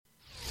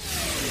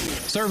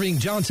Serving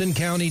Johnson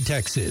County,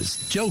 Texas.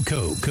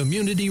 Joco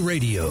Community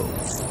Radio.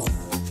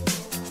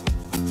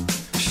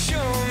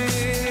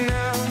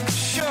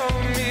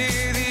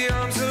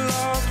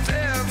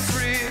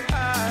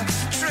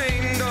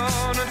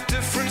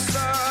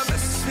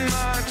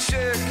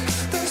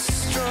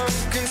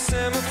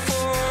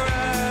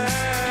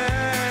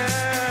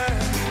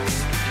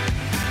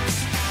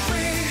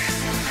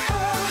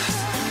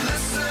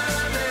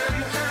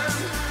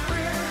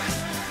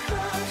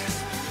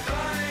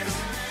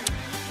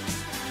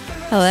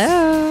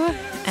 Hello,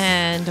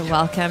 and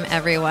welcome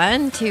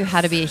everyone to How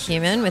to Be a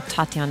Human with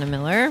Tatiana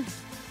Miller.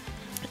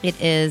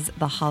 It is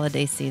the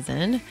holiday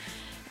season,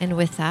 and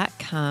with that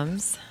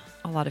comes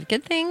a lot of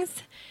good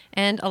things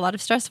and a lot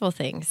of stressful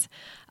things.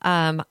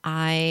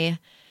 I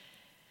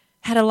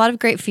had a lot of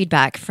great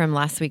feedback from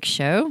last week's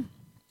show,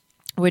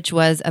 which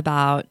was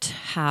about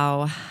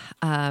how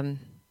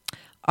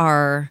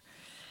our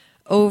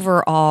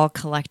overall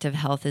collective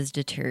health is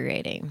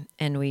deteriorating.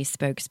 And we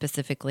spoke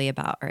specifically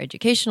about our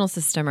educational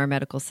system, our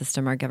medical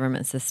system, our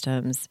government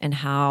systems, and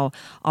how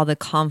all the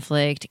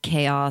conflict,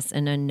 chaos,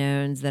 and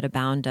unknowns that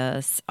abound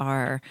us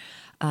are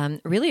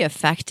really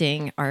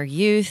affecting our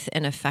youth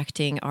and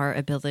affecting our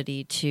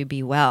ability to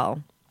be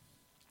well.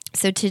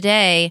 So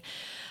today,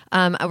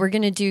 we're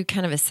going to do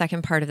kind of a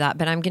second part of that,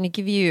 but I'm going to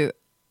give you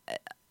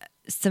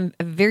some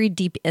very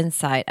deep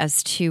insight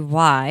as to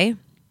why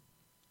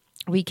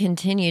we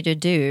continue to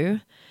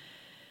do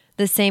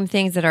the same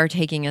things that are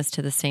taking us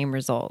to the same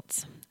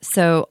results.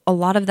 So a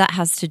lot of that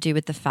has to do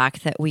with the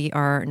fact that we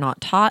are not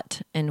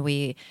taught, and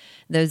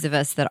those of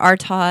us that are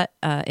taught,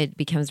 it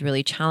becomes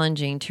really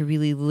challenging to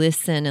really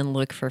listen and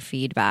look for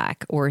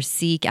feedback or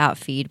seek out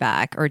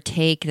feedback or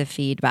take the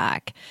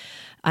feedback.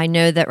 I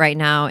know that right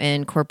now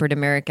in corporate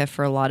America,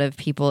 for a lot of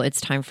people, it's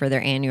time for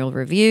their annual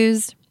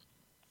reviews,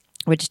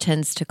 which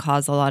tends to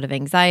cause a lot of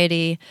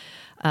anxiety,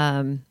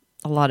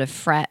 a lot of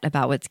fret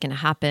about what's going to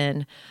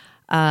happen.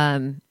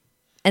 And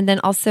then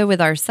also with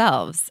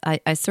ourselves,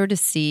 I sort of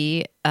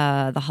see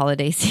the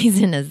holiday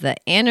season as the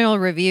annual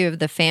review of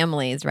the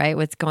families, right?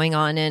 What's going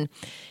on in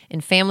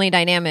family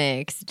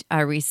dynamics?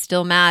 Are we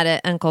still mad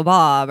at Uncle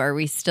Bob? Are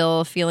we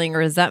still feeling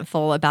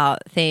resentful about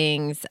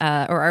things?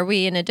 Or are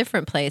we in a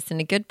different place, in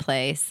a good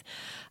place?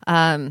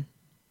 And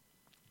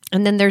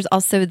then there's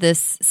also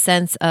this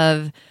sense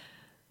of,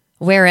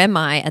 where am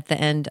I at the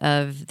end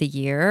of the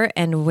year,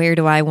 and where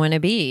do I want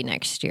to be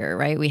next year,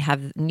 right? We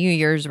have New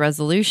Year's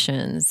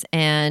resolutions,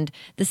 and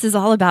this is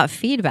all about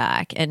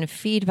feedback. And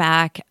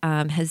feedback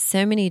has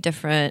so many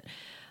different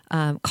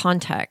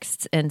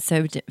contexts and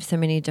so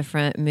many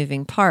different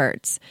moving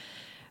parts.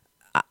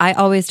 I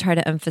always try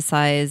to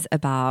emphasize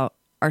about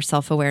our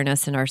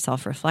self-awareness and our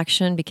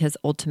self-reflection, because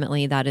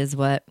ultimately that is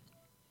what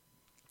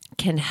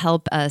can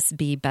help us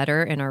be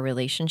better in our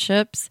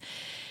relationships.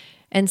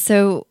 And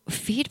so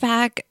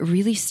feedback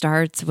really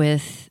starts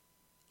with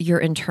your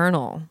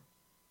internal,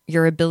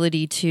 your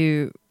ability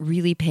to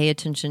really pay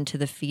attention to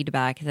the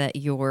feedback that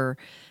your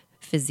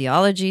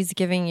physiology is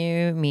giving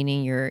you,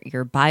 meaning your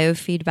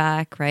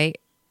biofeedback,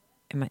 right?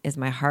 Is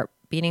my heart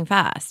beating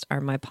fast?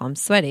 Are my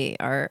palms sweaty?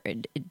 Or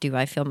do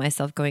I feel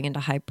myself going into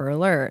hyper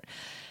alert?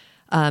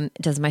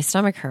 Does my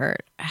stomach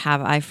hurt?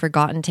 Have I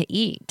forgotten to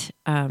eat?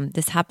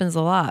 This happens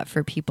a lot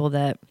for people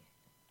that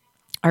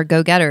are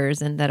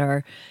go-getters and that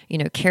are,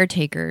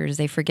 caretakers.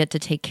 They forget to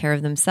take care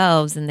of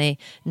themselves and they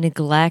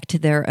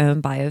neglect their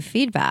own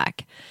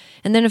biofeedback.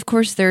 And then, of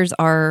course, there's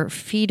our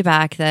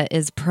feedback that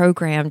is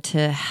programmed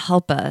to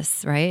help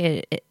us,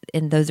 right?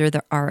 And those are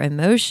our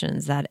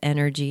emotions, that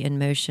energy and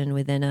motion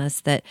within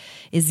us that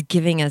is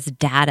giving us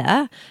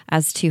data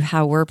as to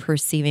how we're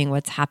perceiving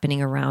what's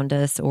happening around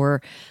us,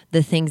 or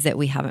the things that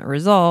we haven't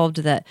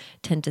resolved that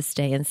tend to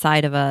stay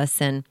inside of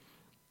us. And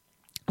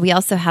we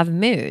also have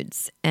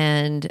moods,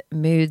 and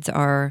moods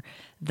are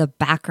the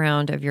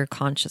background of your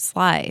conscious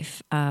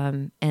life.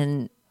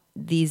 And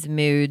these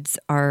moods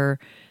are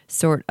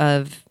sort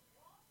of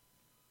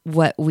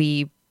what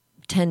we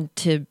tend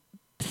to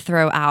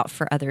throw out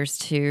for others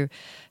to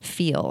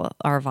feel,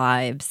 our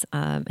vibes.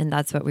 And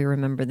that's what we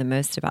remember the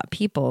most about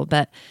people.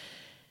 But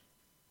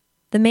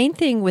the main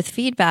thing with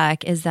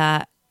feedback is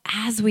that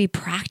as we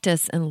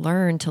practice and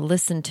learn to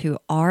listen to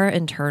our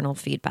internal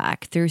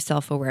feedback through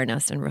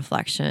self-awareness and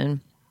reflection,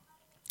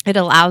 it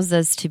allows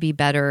us to be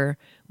better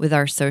with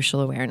our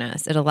social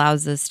awareness. It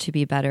allows us to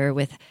be better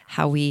with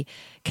how we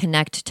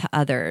connect to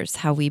others,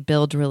 how we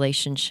build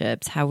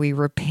relationships, how we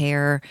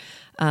repair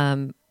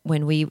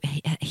when we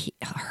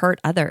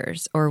hurt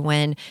others, or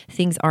when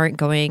things aren't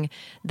going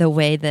the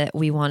way that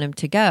we want them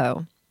to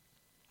go.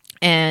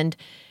 And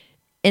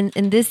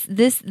this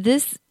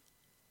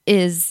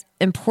is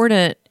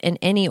important in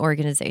any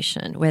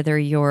organization, whether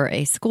you're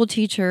a school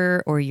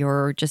teacher or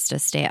you're just a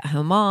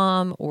stay-at-home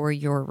mom or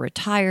you're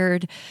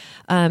retired.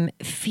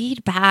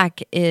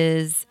 Feedback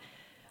is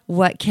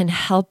what can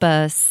help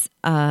us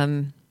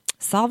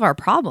solve our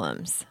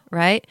problems,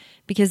 right?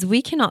 Because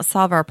we cannot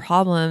solve our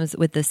problems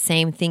with the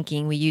same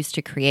thinking we used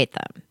to create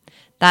them.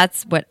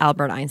 That's what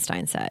Albert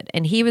Einstein said.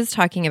 And he was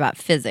talking about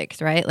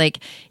physics, right? Like,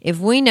 if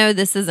we know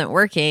this isn't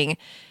working,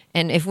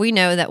 And if we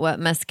know that what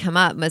must come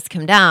up must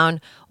come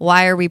down,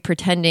 why are we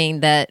pretending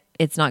that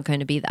it's not going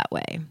to be that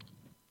way?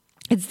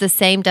 It's the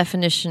same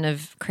definition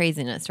of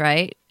craziness,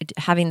 right?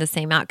 Having the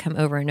same outcome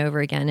over and over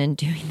again and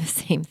doing the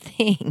same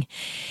thing.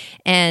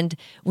 And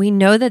we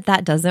know that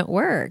that doesn't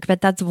work,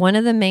 but that's one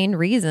of the main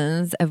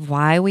reasons of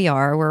why we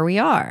are where we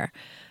are.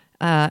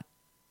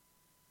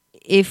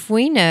 If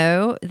we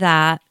know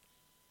that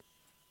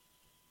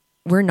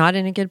we're not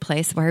in a good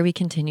place, why are we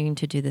continuing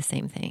to do the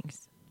same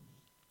things?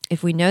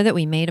 If we know that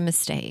we made a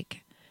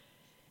mistake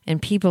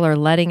and people are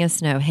letting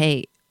us know,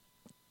 hey,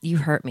 you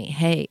hurt me.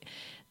 Hey,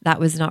 that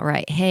was not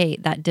right. Hey,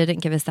 that didn't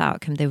give us the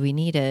outcome that we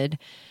needed.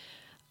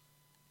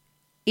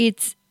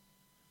 It's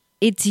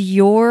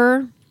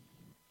your...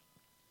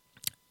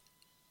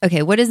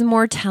 Okay, what is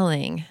more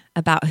telling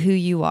about who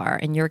you are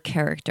and your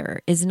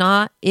character is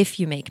not if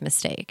you make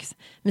mistakes.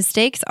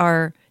 Mistakes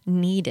are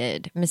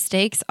needed.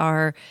 Mistakes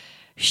are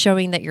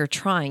showing that you're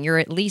trying. You're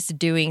at least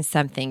doing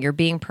something. You're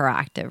being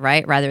proactive,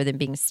 right? Rather than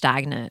being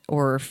stagnant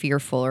or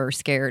fearful or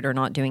scared or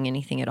not doing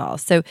anything at all.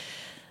 So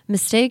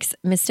mistakes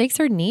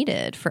are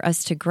needed for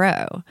us to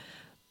grow.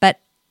 But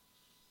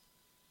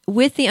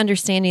with the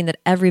understanding that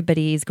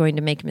everybody is going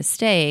to make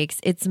mistakes,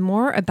 it's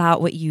more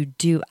about what you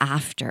do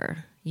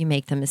after you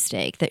make the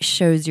mistake that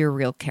shows your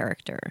real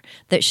character,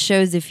 that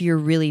shows if you're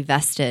really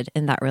vested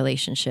in that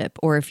relationship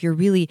or if you're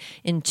really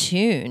in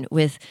tune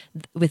with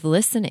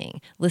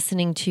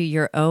listening to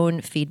your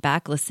own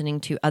feedback, listening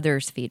to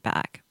others'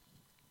 feedback.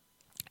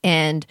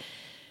 And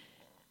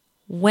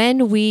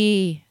when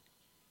we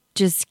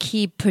just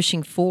keep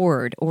pushing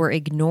forward or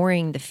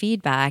ignoring the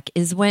feedback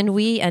is when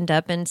we end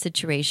up in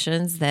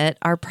situations that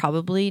are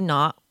probably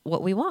not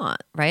what we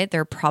want, right?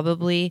 They're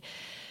probably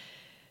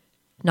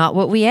not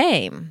what we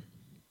aim.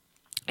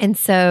 And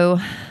so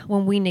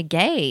when we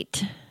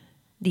negate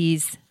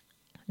this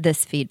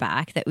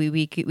feedback that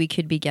we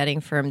could be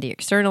getting from the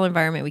external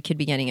environment, we could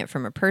be getting it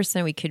from a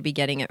person, we could be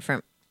getting it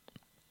from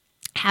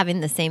having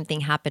the same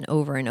thing happen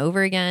over and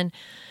over again,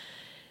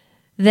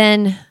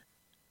 then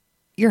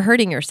you're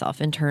hurting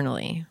yourself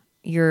internally.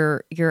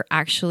 You're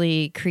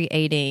actually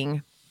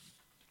creating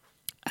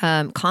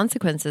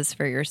consequences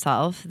for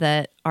yourself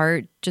that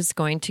are just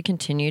going to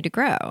continue to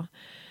grow.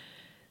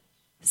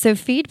 So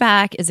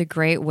feedback is a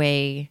great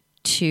way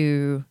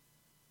to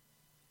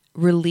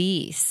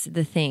release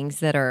the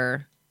things that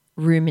are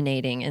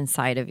ruminating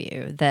inside of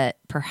you, that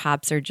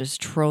perhaps are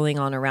just trolling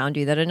on around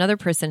you, that another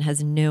person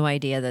has no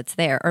idea that's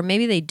there. Or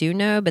maybe they do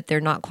know, but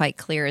they're not quite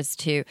clear as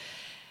to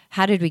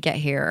how did we get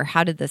here or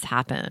how did this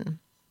happen?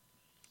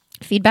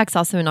 Feedback's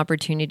also an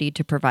opportunity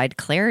to provide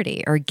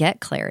clarity or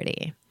get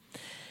clarity.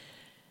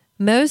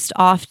 Most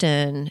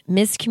often,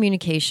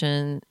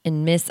 miscommunication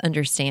and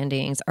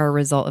misunderstandings are a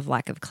result of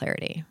lack of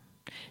clarity.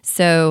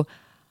 So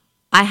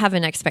I have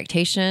an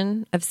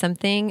expectation of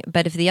something,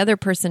 but if the other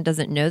person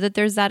doesn't know that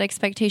there's that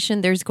expectation,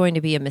 there's going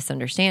to be a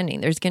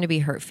misunderstanding. There's going to be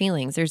hurt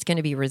feelings. There's going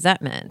to be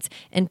resentment.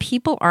 And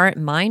people aren't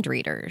mind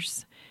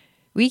readers.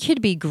 We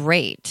could be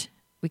great.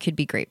 We could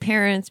be great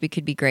parents. We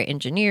could be great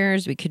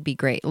engineers. We could be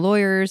great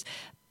lawyers.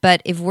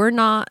 But if we're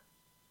not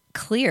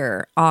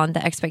clear on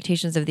the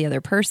expectations of the other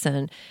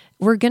person,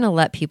 we're going to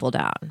let people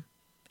down.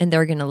 And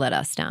they're going to let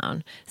us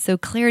down. So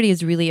clarity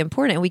is really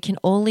important. We can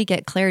only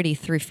get clarity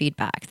through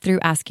feedback, through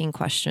asking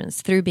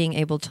questions, through being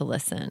able to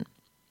listen.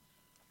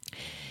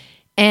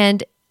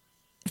 And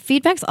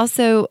feedback's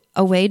also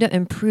a way to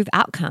improve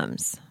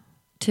outcomes,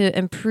 to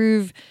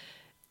improve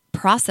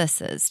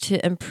processes,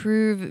 to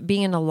improve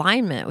being in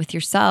alignment with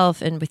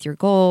yourself and with your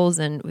goals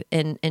and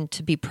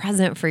to be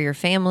present for your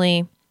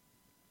family.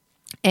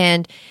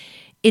 And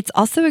it's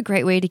also a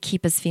great way to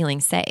keep us feeling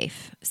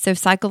safe. So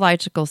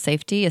psychological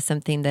safety is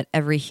something that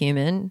every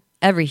human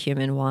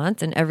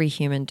wants and every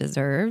human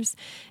deserves.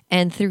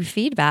 And through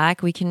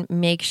feedback, we can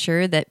make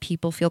sure that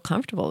people feel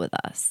comfortable with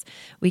us.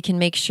 We can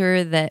make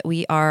sure that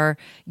we are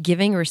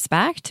giving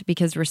respect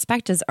because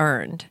respect is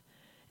earned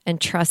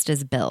and trust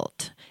is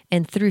built.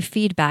 And through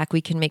feedback,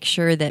 we can make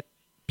sure that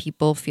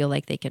people feel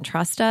like they can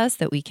trust us,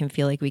 that we can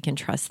feel like we can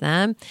trust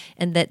them,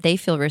 and that they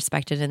feel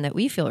respected and that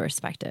we feel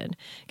respected.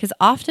 Because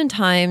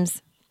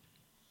oftentimes,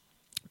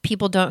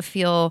 people don't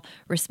feel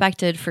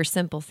respected for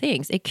simple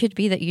things. It could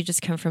be that you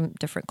just come from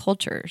different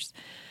cultures,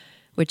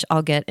 which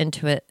I'll get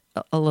into it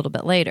a little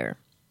bit later.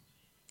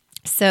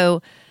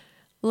 So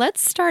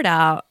let's start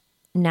out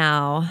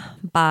now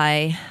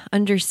by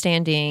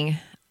understanding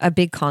a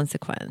big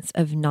consequence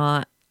of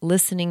not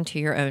listening to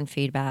your own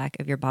feedback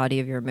of your body,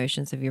 of your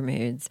emotions, of your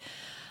moods,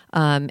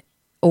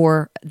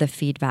 or the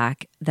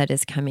feedback that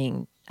is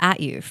coming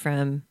at you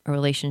from a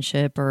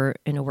relationship or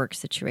in a work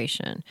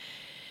situation.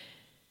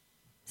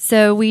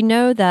 So we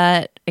know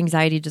that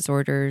anxiety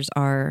disorders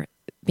are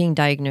being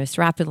diagnosed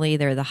rapidly.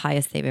 They're the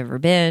highest they've ever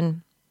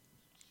been.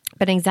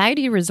 But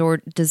anxiety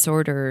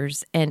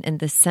disorders and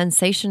the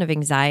sensation of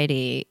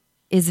anxiety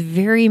is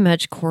very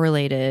much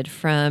correlated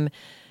from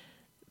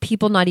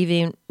people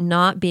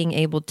not being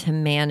able to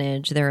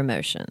manage their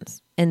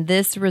emotions. And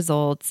this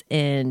results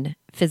in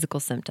physical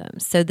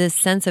symptoms. So this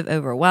sense of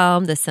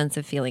overwhelm, this sense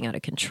of feeling out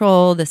of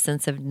control, this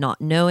sense of not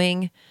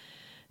knowing.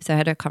 So I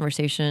had a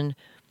conversation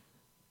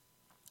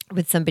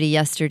with somebody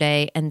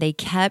yesterday, and they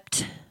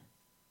kept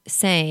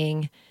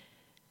saying,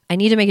 I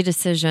need to make a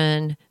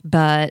decision,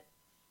 but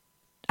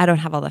I don't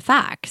have all the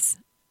facts.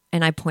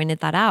 And I pointed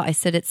that out. I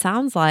said, it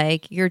sounds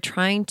like you're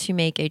trying to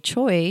make a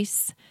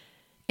choice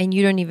and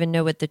you don't even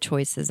know what the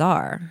choices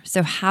are.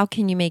 So how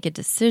can you make a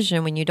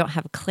decision when you don't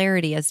have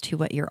clarity as to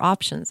what your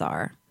options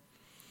are?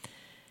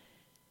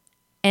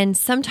 And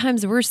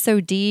sometimes we're so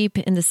deep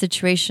in the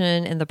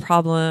situation, in the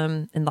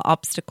problem, in the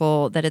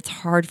obstacle, that it's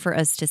hard for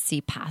us to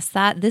see past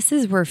that. This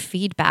is where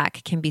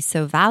feedback can be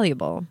so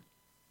valuable.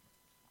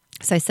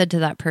 So I said to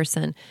that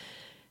person,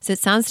 so it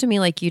sounds to me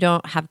like you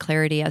don't have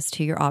clarity as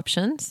to your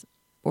options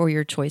or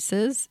your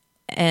choices.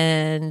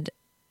 And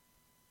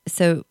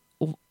so,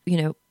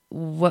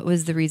 what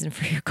was the reason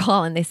for your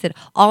call? And they said,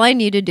 all I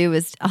need to do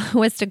was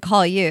to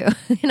call you.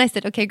 And I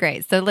said, okay,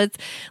 great. So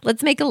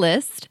let's make a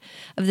list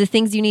of the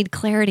things you need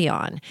clarity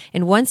on.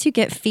 And once you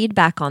get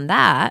feedback on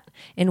that,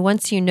 and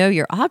once you know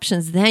your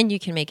options, then you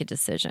can make a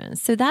decision.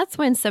 So that's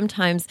when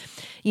sometimes,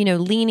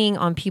 leaning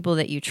on people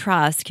that you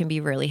trust can be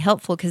really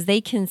helpful, because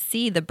they can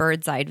see the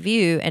bird's eye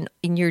view and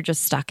you're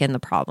just stuck in the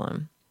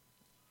problem.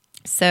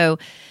 So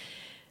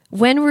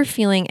when we're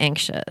feeling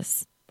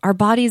anxious, our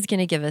body is going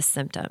to give us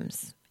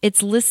symptoms.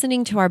 It's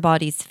listening to our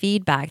body's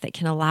feedback that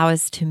can allow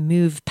us to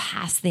move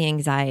past the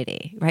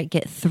anxiety, right?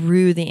 Get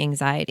through the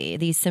anxiety.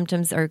 These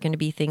symptoms are going to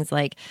be things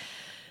like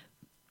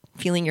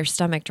feeling your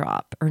stomach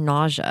drop or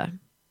nausea.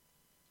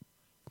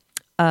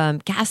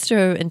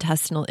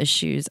 Gastrointestinal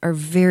issues are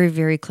very,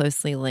 very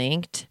closely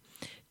linked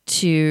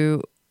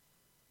to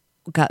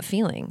gut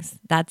feelings.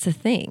 That's a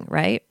thing,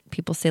 right?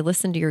 People say,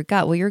 listen to your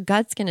gut. Well, your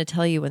gut's going to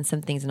tell you when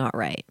something's not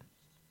right.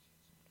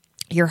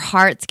 Your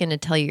heart's going to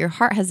tell you. Your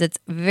heart has its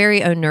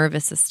very own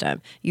nervous system.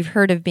 You've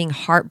heard of being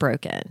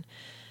heartbroken.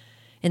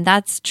 And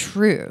that's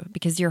true,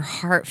 because your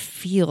heart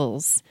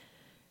feels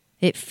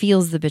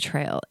the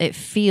betrayal. It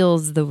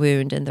feels the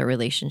wound in the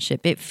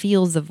relationship. It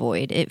feels the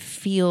void. It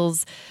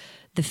feels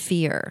the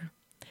fear.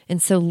 And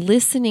so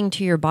listening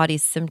to your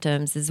body's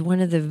symptoms is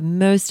one of the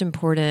most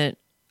important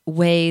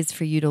ways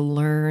for you to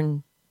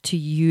learn to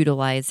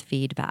utilize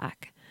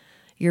feedback.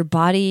 Your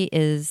body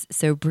is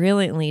so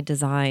brilliantly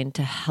designed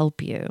to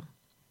help you.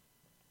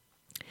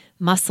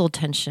 Muscle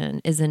tension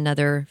is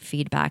another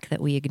feedback that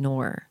we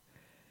ignore,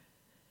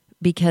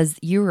 because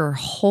you are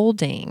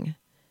holding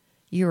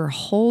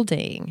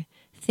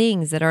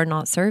things that are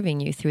not serving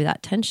you through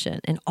that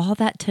tension. And all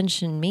that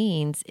tension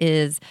means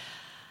is,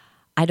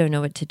 I don't know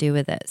what to do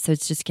with it. So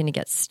it's just going to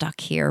get stuck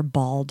here,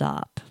 balled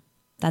up.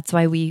 That's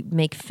why we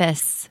make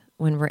fists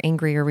when we're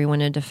angry or we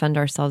want to defend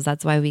ourselves.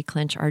 That's why we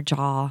clench our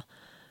jaw.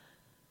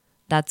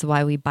 That's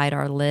why we bite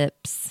our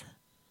lips.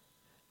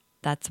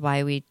 That's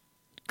why we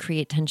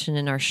create tension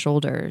in our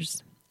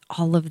shoulders.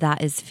 All of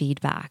that is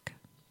feedback.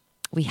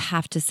 We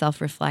have to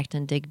self-reflect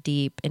and dig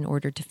deep in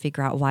order to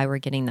figure out why we're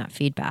getting that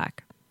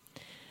feedback.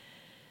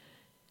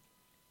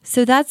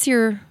 So that's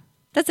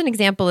an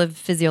example of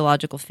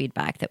physiological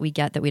feedback that we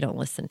get that we don't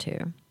listen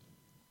to.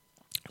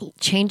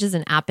 Changes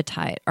in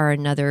appetite are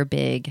another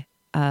big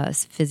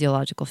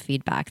physiological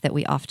feedback that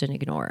we often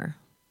ignore.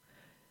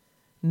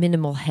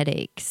 Minimal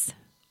headaches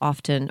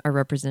often are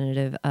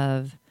representative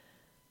of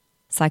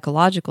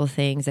psychological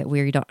things that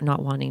we're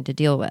not wanting to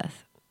deal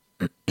with.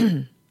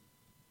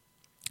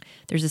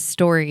 There's a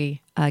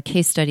story, a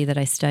case study that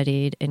I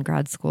studied in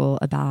grad school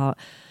about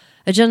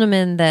a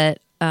gentleman that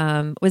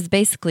was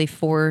basically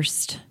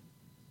forced,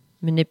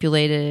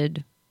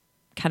 manipulated,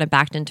 kind of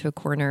backed into a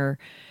corner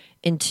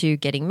into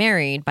getting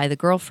married by the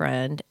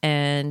girlfriend.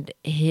 And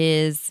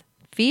his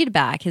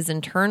feedback, his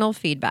internal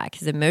feedback,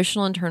 his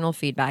emotional internal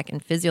feedback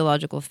and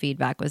physiological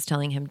feedback was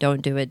telling him,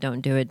 don't do it,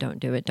 don't do it, don't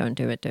do it, don't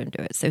do it, don't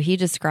do it. So he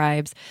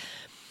describes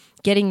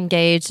getting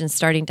engaged and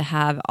starting to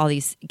have all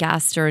these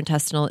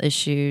gastrointestinal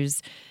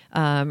issues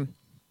and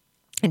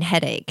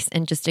headaches,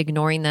 and just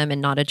ignoring them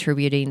and not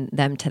attributing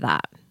them to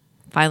that.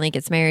 Finally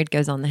gets married,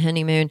 goes on the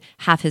honeymoon,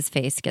 half his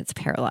face gets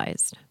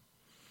paralyzed.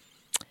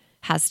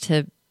 Has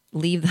to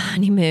leave the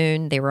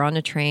honeymoon. They were on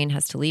a train,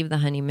 has to leave the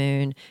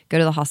honeymoon, go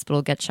to the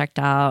hospital, get checked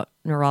out.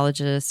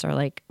 Neurologists are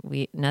like,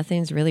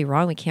 nothing's really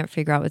wrong. We can't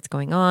figure out what's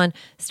going on.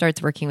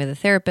 Starts working with a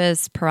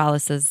therapist,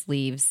 paralysis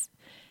leaves,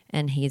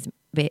 and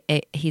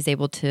he's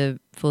able to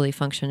fully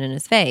function in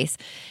his face.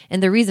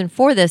 And the reason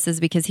for this is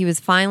because he was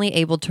finally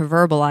able to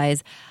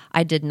verbalize,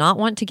 I did not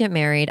want to get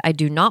married. I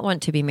do not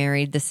want to be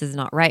married. This is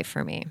not right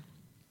for me.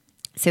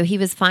 So he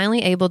was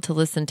finally able to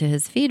listen to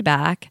his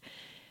feedback,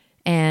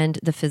 and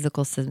the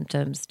physical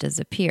symptoms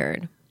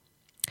disappeared.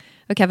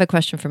 Okay, I have a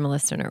question from a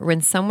listener.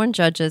 When someone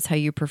judges how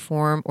you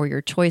perform or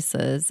your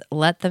choices,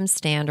 let them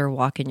stand or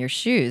walk in your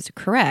shoes.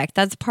 Correct.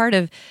 That's part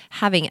of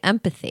having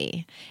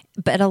empathy.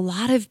 But a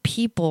lot of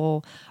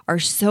people are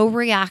so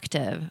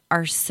reactive,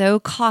 are so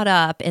caught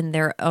up in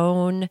their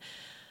own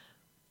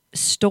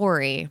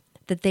story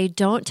that they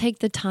don't take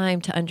the time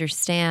to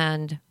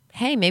understand,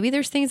 hey, maybe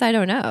there's things I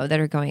don't know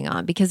that are going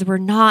on, because we're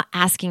not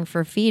asking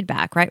for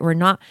feedback, right? We're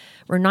not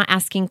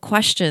asking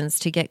questions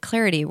to get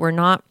clarity. We're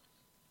not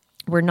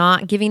We're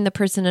not giving the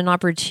person an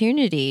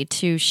opportunity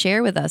to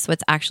share with us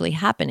what's actually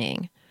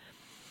happening.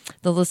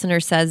 The listener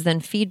says, then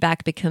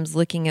feedback becomes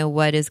looking at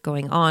what is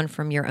going on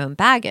from your own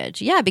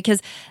baggage. Yeah,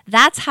 because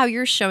that's how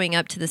you're showing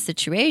up to the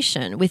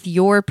situation with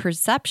your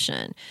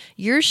perception.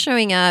 You're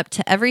showing up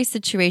to every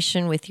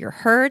situation with your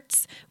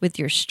hurts, with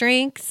your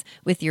strengths,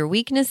 with your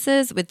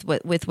weaknesses, with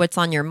what's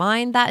on your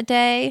mind that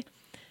day,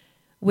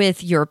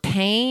 with your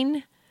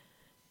pain,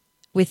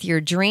 with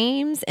your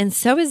dreams, and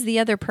so is the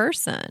other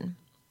person.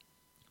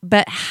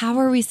 But how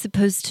are we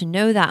supposed to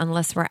know that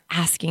unless we're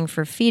asking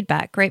for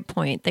feedback? Great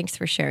point. Thanks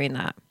for sharing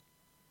that.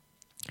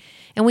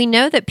 And we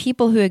know that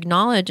people who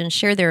acknowledge and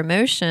share their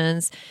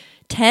emotions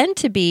tend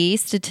to be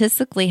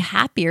statistically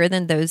happier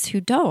than those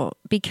who don't,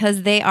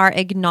 because they are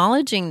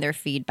acknowledging their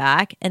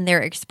feedback and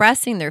they're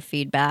expressing their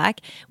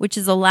feedback, which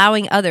is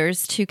allowing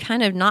others to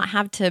kind of not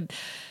have to,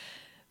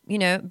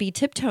 be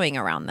tiptoeing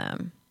around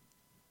them.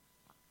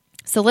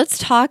 So let's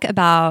talk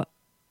about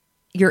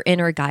your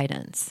inner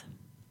guidance.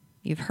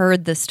 You've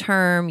heard this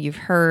term, you've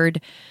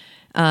heard,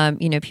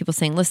 people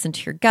saying, listen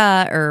to your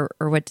gut, or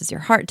what does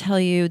your heart tell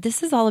you?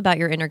 This is all about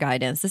your inner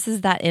guidance. This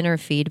is that inner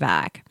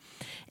feedback.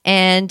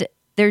 And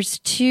there's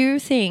two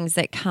things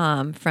that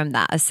come from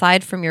that,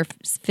 aside from your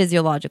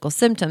physiological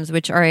symptoms,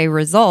 which are a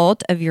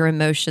result of your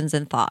emotions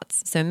and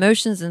thoughts. So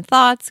emotions and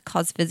thoughts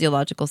cause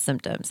physiological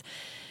symptoms.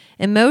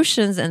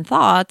 Emotions and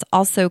thoughts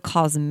also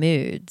cause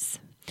moods.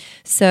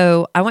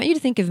 So I want you to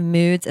think of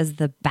moods as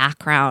the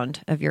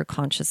background of your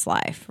conscious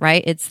life,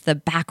 right? It's the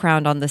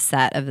background on the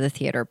set of the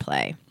theater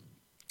play.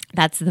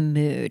 That's the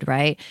mood,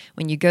 right?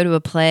 When you go to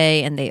a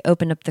play and they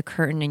open up the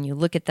curtain and you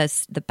look at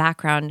the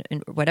background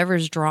and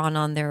whatever's drawn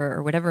on there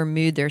or whatever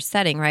mood they're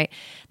setting, right?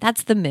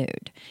 That's the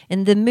mood.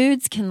 And the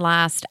moods can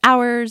last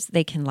hours,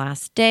 they can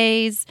last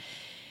days.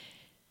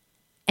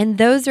 And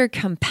those are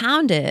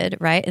compounded,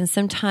 right? And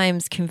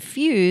sometimes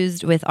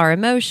confused with our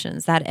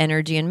emotions, that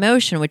energy and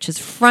motion, which is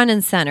front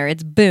and center.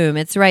 It's boom,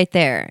 it's right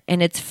there.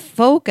 And it's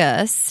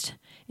focused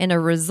in a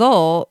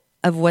result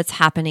of what's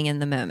happening in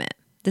the moment.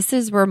 This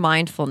is where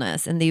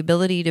mindfulness and the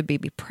ability to be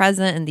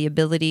present and the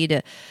ability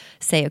to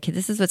say, okay,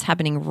 this is what's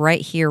happening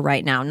right here,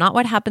 right now. Not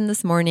what happened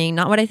this morning,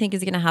 not what I think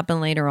is going to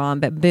happen later on,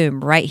 but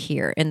boom, right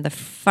here. In the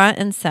front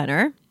and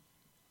center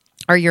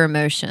are your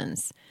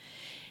emotions.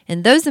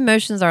 And those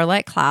emotions are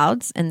like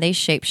clouds, and they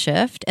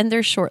shapeshift, and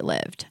they're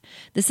short-lived.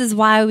 This is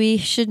why we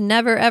should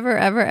never, ever,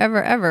 ever,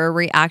 ever, ever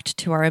react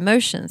to our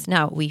emotions.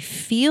 Now, we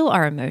feel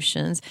our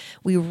emotions.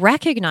 We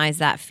recognize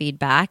that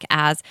feedback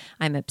as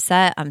I'm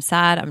upset, I'm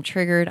sad, I'm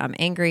triggered, I'm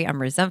angry,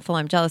 I'm resentful,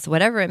 I'm jealous,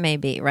 whatever it may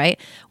be, right?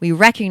 We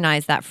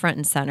recognize that front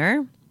and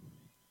center.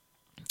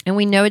 And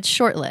we know it's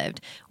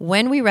short-lived.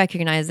 When we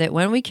recognize it,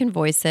 when we can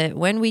voice it,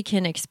 when we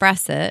can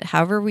express it,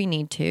 however we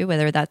need to,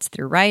 whether that's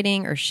through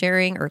writing or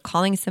sharing or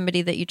calling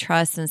somebody that you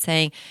trust and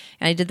saying,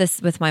 and I did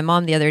this with my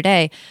mom the other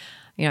day,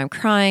 I'm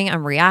crying,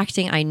 I'm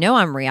reacting. I know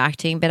I'm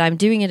reacting, but I'm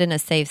doing it in a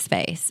safe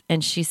space.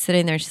 And she's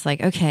sitting there, she's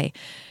like, okay,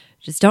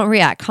 just don't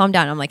react, calm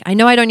down. I'm like, I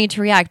know I don't need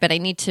to react, but I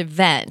need to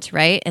vent,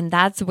 right? And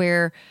that's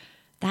where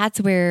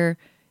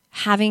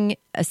having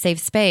a safe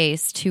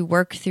space to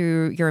work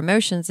through your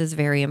emotions is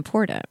very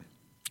important.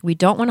 We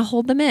don't want to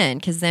hold them in,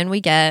 because then we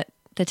get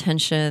the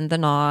tension, the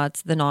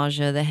knots, the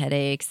nausea, the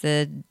headaches,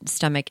 the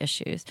stomach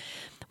issues.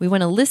 We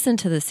want to listen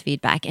to this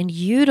feedback and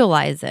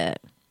utilize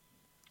it,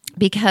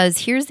 because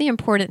here's the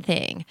important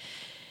thing.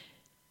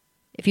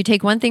 If you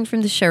take one thing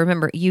from the show,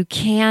 remember, you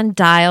can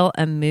dial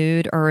a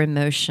mood or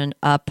emotion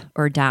up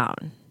or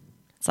down.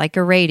 It's like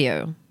a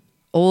radio,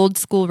 old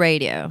school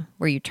radio,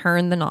 where you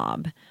turn the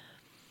knob.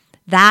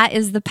 That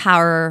is the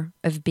power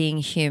of being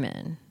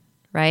human,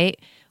 right?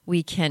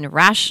 We can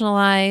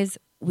rationalize,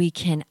 we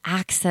can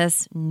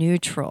access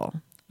neutral,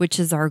 which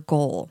is our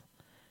goal.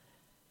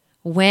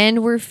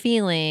 When we're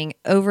feeling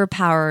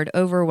overpowered,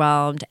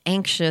 overwhelmed,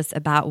 anxious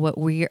about what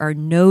we are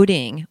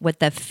noting, what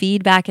the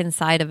feedback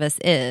inside of us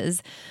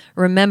is,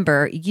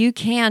 remember, you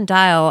can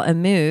dial a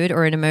mood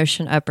or an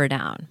emotion up or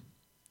down.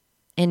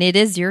 And it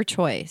is your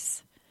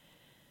choice.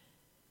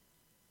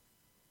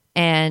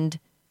 And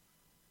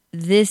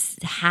this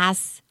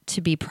has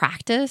to be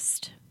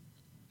practiced.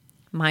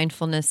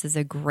 Mindfulness is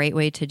a great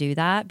way to do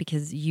that,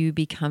 because you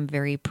become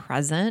very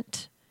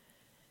present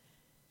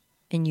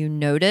and you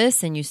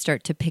notice and you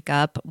start to pick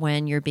up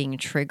when you're being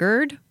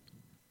triggered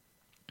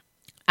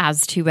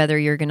as to whether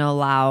you're going to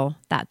allow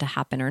that to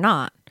happen or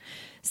not.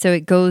 So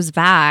it goes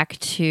back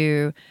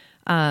to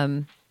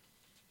the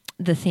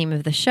theme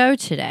of the show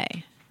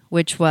today,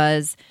 which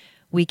was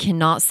we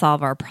cannot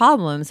solve our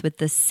problems with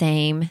the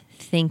same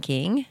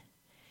thinking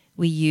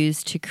we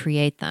use to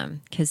create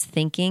them, because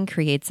thinking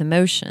creates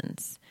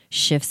emotions,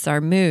 shifts our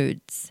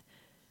moods.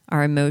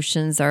 Our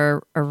emotions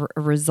are a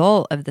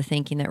result of the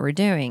thinking that we're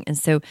doing. And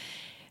so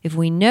if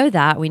we know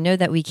that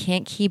we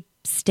can't keep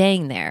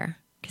staying there,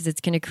 because it's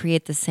going to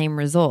create the same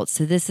results.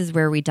 So this is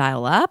where we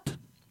dial up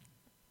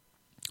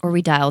or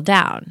we dial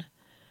down.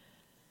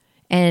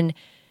 And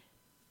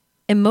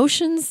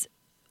emotions,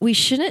 we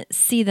shouldn't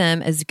see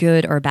them as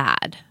good or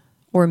bad,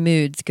 or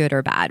moods good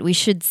or bad. We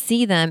should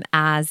see them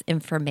as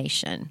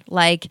information.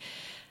 Like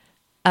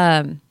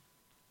a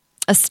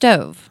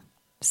stove.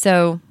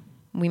 So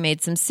we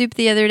made some soup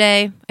the other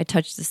day. I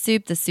touched the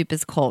soup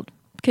is cold.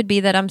 Could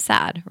be that I'm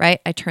sad, right?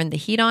 I turn the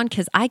heat on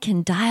because I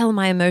can dial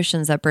my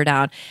emotions up or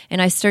down,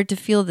 and I start to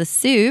feel the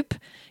soup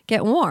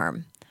get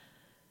warm.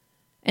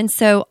 And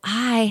so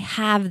I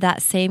have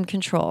that same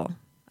control.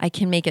 I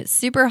can make it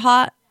super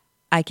hot.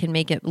 I can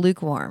make it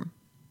lukewarm.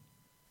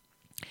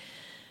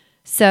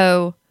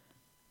 So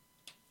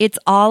it's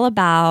all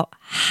about,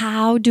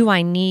 how do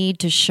I need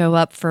to show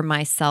up for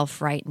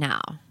myself right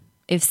now?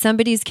 If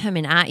somebody's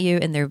coming at you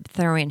and they're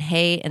throwing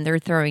hate and they're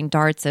throwing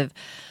darts of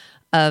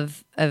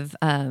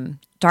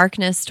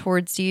darkness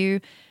towards you,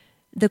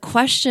 the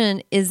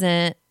question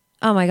isn't,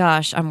 oh my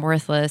gosh, I'm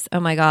worthless. Oh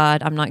my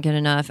God, I'm not good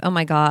enough. Oh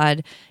my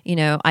God,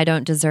 I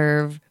don't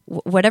deserve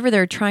whatever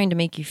they're trying to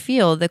make you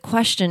feel. The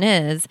question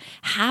is,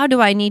 how do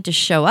I need to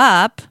show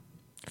up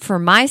for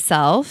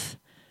myself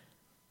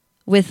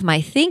with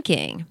my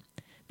thinking?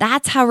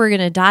 That's how we're going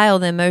to dial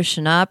the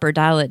emotion up or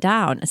dial it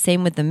down.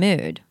 Same with the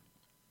mood.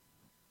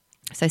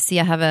 So I see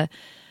I have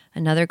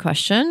another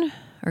question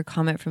or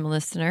comment from a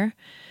listener.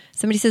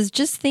 Somebody says,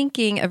 just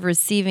thinking of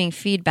receiving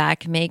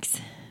feedback makes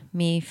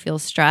me feel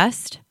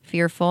stressed,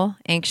 fearful,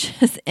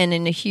 anxious, and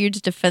in a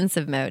huge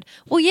defensive mode.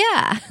 Well,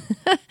 yeah,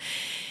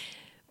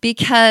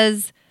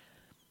 because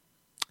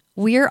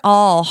we're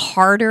all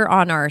harder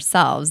on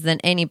ourselves than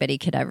anybody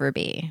could ever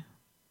be.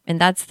 And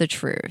that's the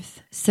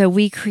truth. So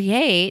we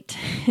create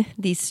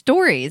these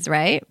stories,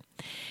 right?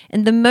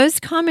 And the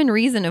most common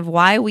reason of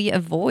why we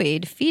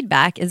avoid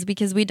feedback is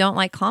because we don't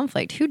like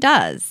conflict. Who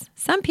does?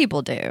 Some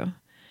people do,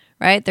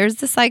 right? There's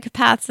the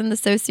psychopaths and the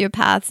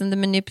sociopaths and the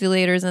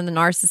manipulators and the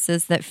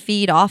narcissists that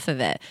feed off of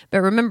it.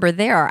 But remember,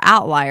 they are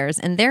outliers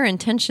and their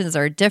intentions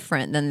are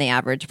different than the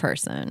average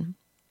person.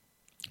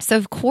 So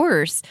of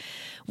course,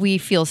 we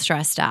feel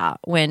stressed out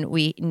when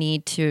we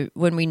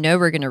know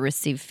we're going to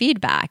receive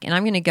feedback. And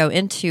I'm going to go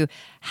into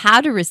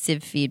how to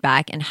receive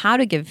feedback and how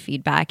to give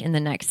feedback in the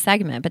next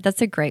segment. But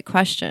that's a great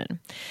question.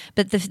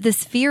 But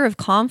this fear of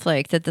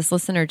conflict that this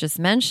listener just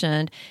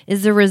mentioned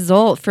is the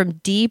result from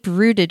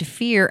deep-rooted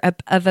fear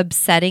of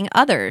upsetting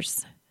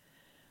others.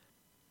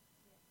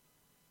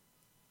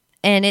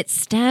 And it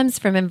stems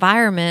from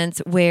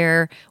environments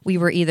where we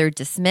were either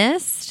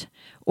dismissed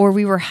or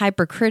we were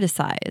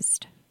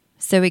hyper-criticized.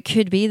 So it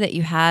could be that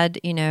you had,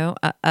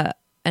 an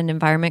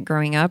environment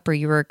growing up where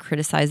you were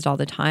criticized all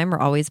the time or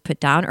always put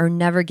down or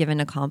never given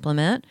a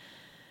compliment.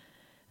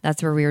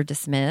 That's where we were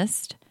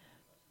dismissed.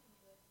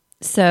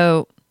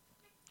 So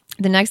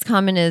the next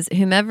comment is,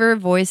 whomever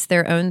voiced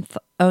their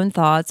own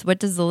thoughts,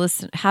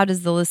 how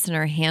does the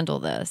listener handle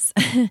this?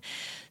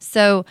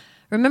 So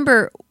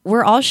remember,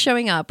 we're all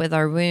showing up with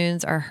our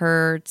wounds, our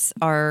hurts,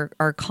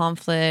 our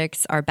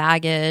conflicts, our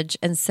baggage.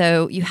 And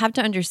so you have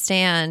to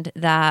understand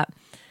that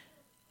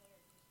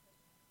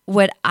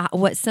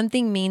what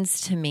something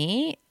means to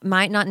me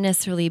might not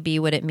necessarily be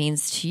what it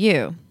means to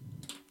you.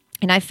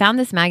 And I found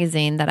this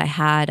magazine that I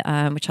had,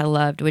 which I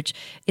loved, which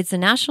it's a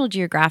National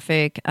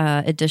Geographic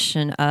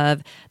edition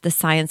of The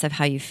Science of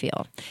How You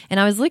Feel. And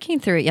I was looking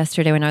through it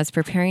yesterday when I was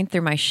preparing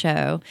through my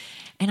show,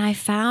 and I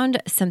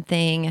found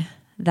something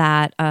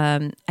that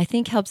I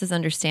think helps us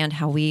understand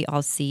how we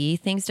all see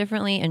things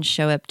differently and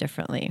show up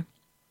differently.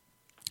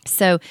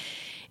 So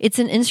it's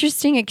an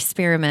interesting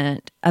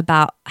experiment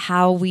about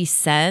how we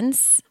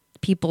sense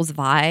people's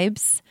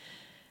vibes,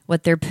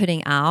 what they're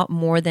putting out,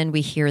 more than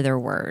we hear their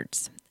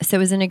words. So it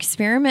was an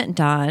experiment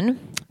done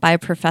by a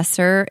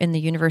professor in the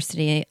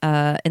university,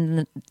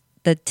 in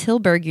the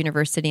Tilburg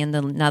University in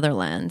the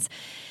Netherlands.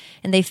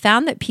 And they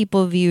found that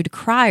people viewed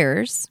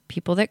criers,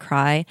 people that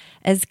cry,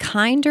 as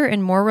kinder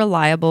and more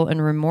reliable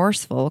and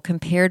remorseful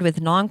compared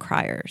with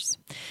non-criers.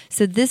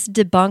 So this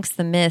debunks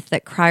the myth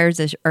that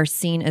criers are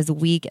seen as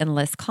weak and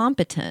less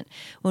competent.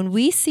 When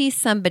we see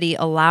somebody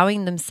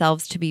allowing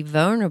themselves to be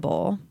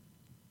vulnerable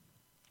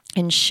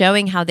and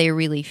showing how they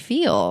really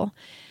feel,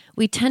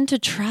 we tend to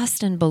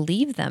trust and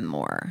believe them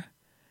more.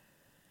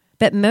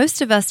 But most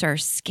of us are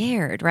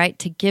scared, right,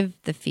 to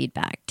give the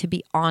feedback, to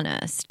be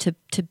honest,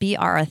 to be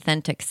our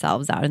authentic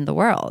selves out in the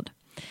world.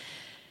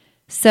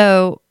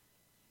 So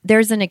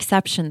there's an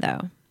exception,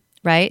 though,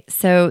 right?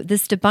 So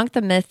this debunked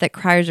the myth that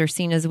criers are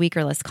seen as weak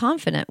or less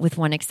confident, with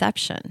one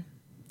exception.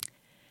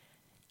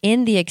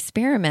 In the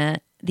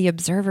experiment, the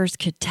observers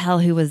could tell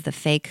who was the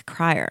fake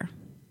crier.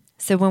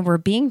 So when we're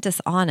being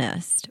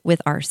dishonest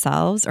with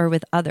ourselves or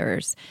with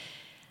others,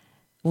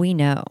 we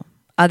know.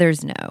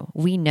 Others know.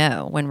 We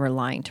know when we're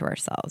lying to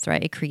ourselves,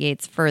 right? It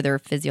creates further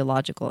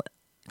physiological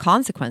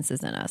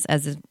consequences in us,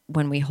 as is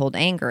when we hold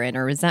anger in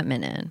or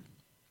resentment in.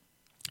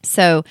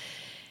 So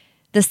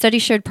the study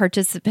showed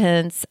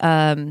participants,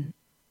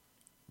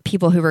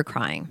 people who were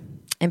crying,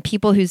 and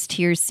people whose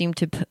tears seemed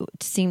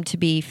to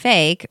be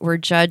fake were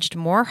judged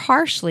more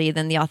harshly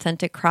than the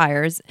authentic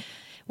criers,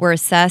 were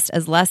assessed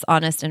as less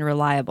honest and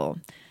reliable.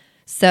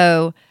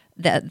 So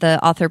the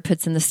author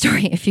puts in the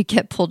story, if you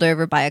get pulled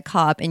over by a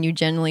cop and you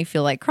genuinely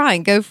feel like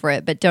crying, go for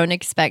it, but don't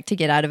expect to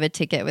get out of a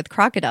ticket with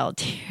crocodile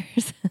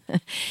tears.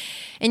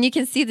 And you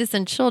can see this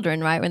in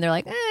children, right? When they're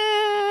like,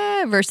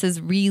 media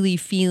versus really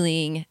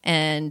feeling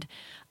and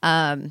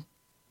trying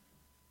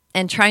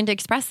to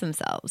express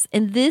themselves.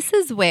 And this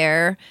is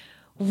where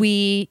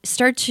we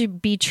start to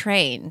be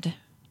trained.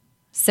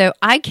 So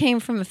I came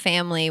from a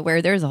family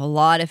where there's a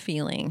lot of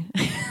feeling.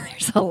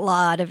 There's a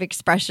lot of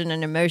expression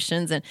and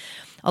emotions and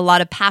a lot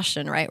of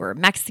passion, right? We're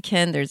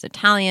Mexican, there's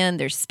Italian,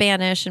 there's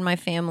Spanish in my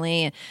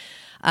family,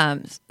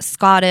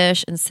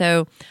 Scottish. And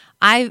so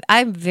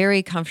I'm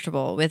very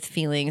comfortable with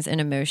feelings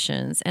and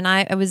emotions. And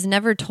I was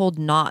never told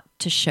not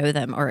to show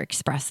them or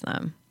express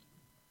them.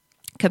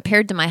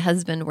 Compared to my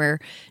husband, where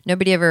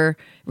nobody ever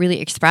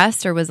really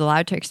expressed or was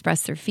allowed to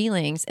express their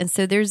feelings. And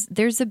so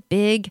there's a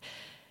big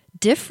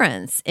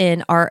difference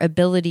in our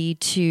ability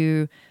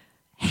to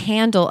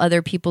handle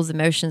other people's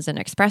emotions and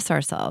express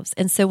ourselves.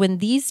 And so when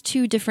these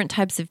two different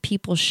types of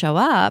people show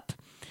up,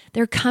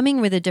 they're coming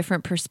with a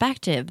different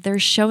perspective. They're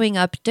showing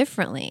up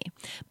differently.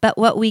 But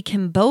what we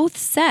can both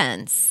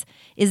sense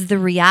is the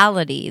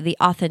reality, the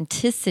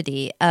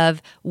authenticity of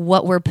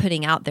what we're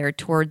putting out there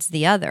towards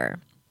the other.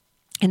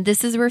 And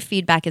this is where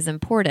feedback is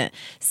important.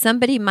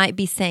 Somebody might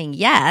be saying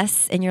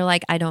yes, and you're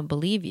like, I don't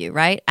believe you,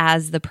 right?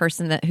 As the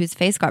person whose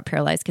face got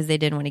paralyzed because they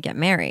didn't want to get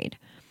married.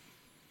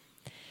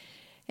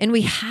 And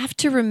we have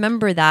to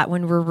remember that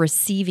when we're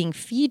receiving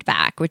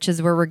feedback, which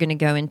is where we're going to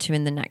go into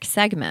in the next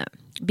segment,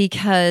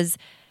 because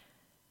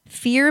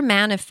fear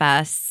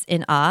manifests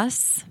in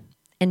us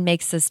and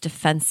makes us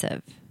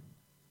defensive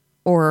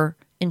or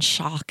in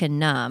shock and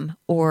numb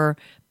or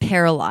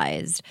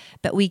paralyzed.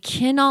 But we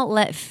cannot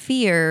let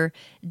fear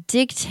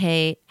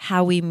dictate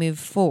how we move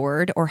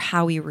forward or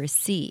how we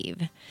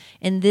receive.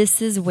 And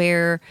this is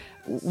where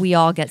we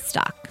all get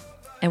stuck.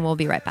 And we'll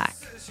be right back.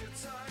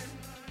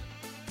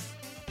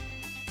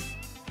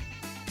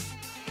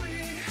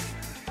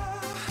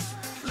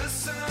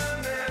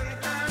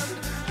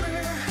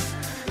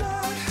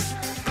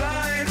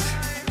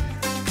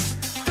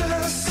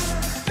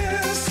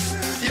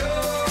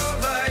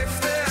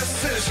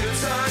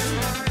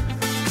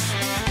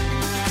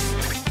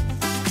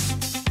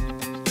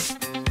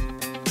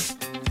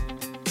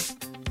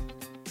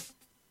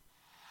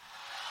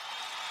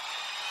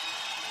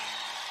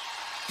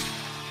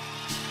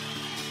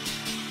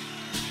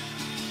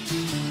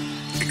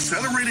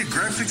 Accelerated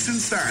Graphics and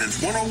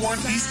Signs, 101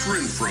 East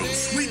Renfro,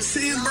 Sweet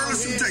C in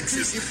Burleson,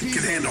 Texas,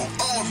 can handle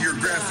all of your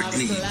graphic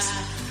needs.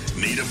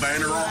 Need a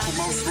banner or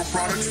promotional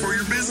products for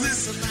your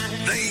business?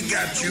 They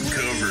got you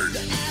covered.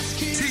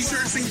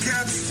 T-shirts and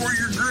caps for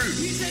your group.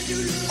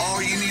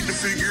 All you need to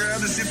figure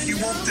out is if you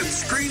want them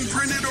screen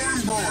printed or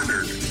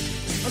embroidered.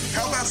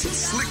 How about some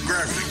slick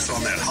graphics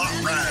on that hot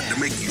ride to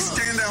make you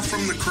stand out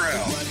from the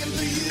crowd?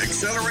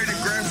 Accelerated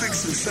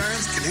Graphics and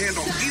Signs can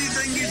handle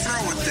anything you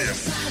throw at them.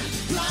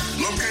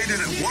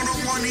 Located at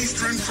 101 East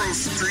Renfro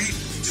Street,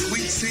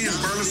 Sweet C in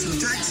Burleson,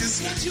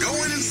 Texas, go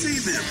in and see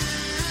them.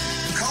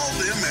 Call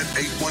them at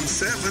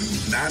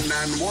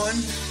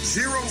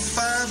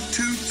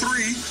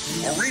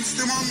 817-991-0523 or reach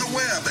them on the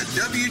web at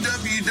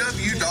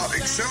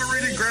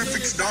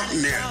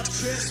www.acceleratedgraphics.net.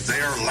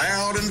 They are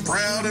loud and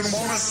proud and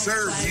want to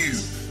serve you.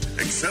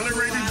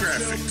 Accelerated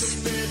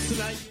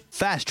Graphics.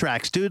 Fast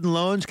Track Student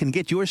Loans can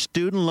get your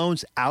student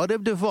loans out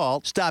of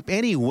default, stop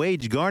any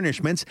wage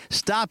garnishments,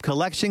 stop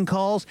collection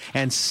calls,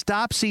 and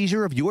stop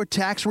seizure of your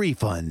tax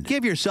refund.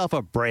 Give yourself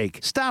a break.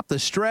 Stop the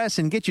stress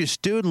and get your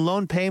student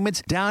loan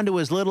payments down to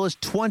as little as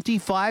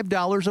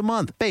 $25 a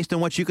month based on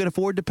what you can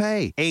afford to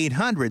pay.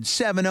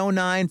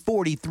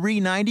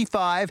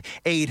 800-709-4395.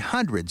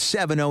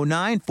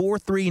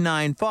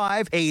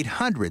 800-709-4395.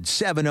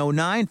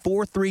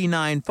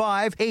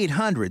 800-709-4395.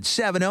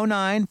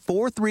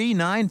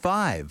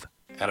 800-709-4395.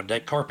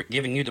 Out-of-date carpet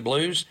giving you the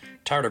blues?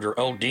 Tired of your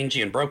old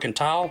dingy and broken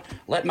tile?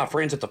 Let my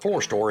friends at the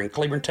Floor Store in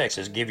Cleburne,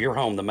 Texas give your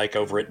home the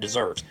makeover it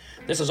deserves.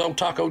 This is Old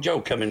Taco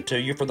Joe coming to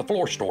you for the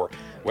Floor Store.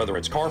 Whether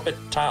it's carpet,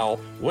 tile,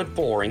 wood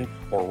flooring,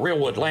 or real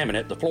wood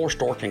laminate, the Floor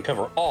Store can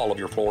cover all of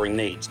your flooring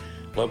needs.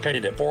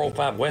 Located at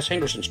 405 West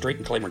Henderson Street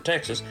in Cleburne,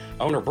 Texas,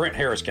 owner Brent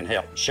Harris can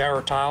help.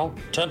 Shower tile,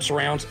 tub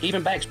surrounds,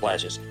 even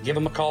backsplashes. Give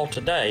them a call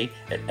today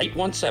at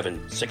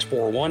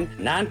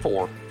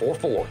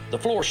 817-641-9444. The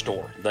Floor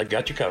Store, they've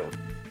got you covered.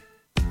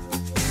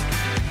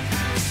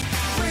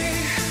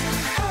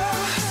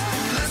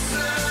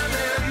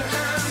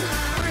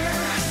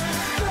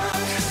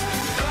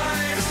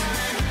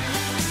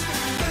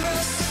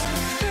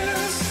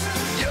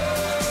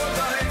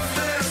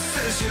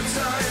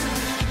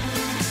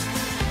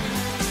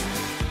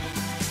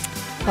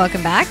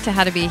 Welcome back to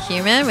How to Be a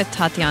Human with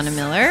Tatiana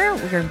Miller.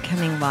 We're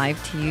coming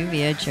live to you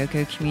via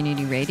Joco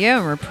Community Radio,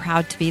 and we're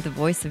proud to be the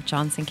voice of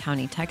Johnson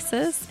County,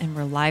 Texas. And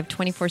we're live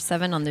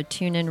 24/7 on the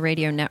TuneIn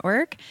Radio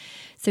Network.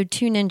 So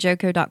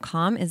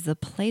tuneinjoko.com is the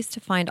place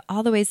to find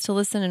all the ways to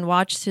listen and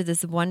watch to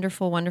this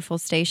wonderful, wonderful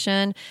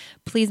station.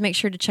 Please make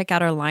sure to check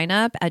out our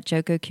lineup at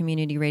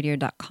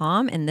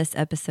jokocommunityradio.com. And this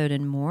episode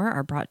and more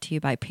are brought to you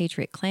by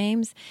Patriot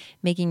Claims,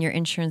 making your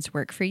insurance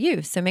work for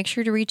you. So make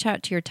sure to reach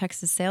out to your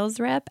Texas sales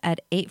rep at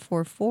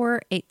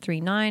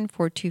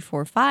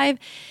 844-839-4245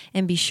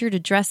 and be sure to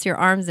dress your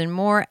arms and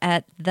more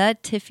at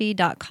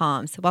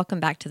thetiffy.com. So welcome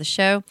back to the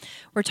show.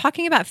 We're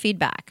talking about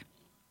feedback.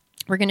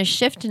 We're going to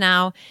shift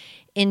now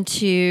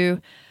into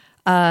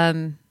how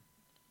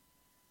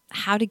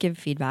to give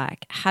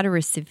feedback, how to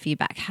receive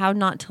feedback, how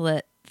not to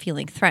let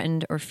feeling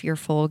threatened or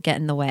fearful get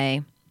in the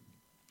way.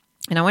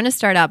 And I want to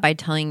start out by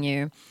telling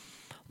you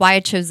why I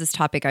chose this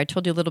topic. I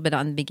told you a little bit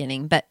on the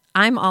beginning, but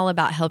I'm all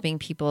about helping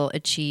people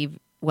achieve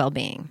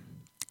well-being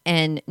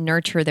and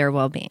nurture their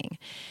well-being.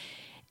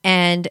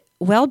 And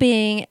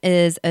well-being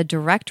is a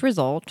direct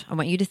result. I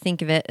want you to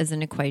think of it as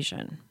an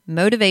equation.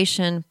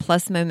 Motivation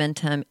plus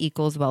momentum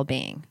equals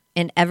well-being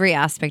in every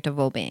aspect of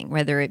well-being,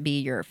 whether it be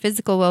your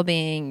physical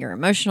well-being, your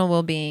emotional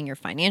well-being, your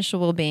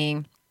financial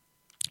well-being,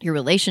 your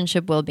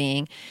relationship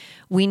well-being.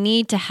 We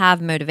need to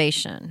have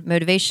motivation.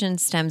 Motivation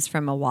stems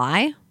from a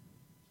why,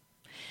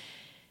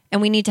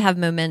 and we need to have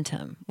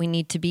momentum. We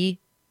need to be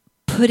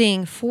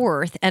putting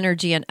forth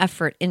energy and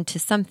effort into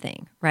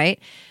something, right?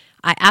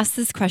 I asked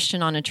this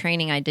question on a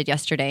training I did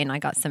yesterday, and I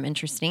got some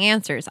interesting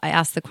answers. I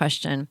asked the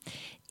question,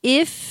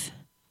 if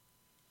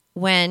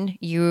when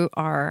you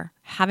are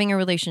having a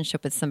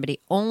relationship with somebody,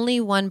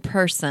 only one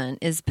person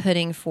is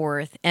putting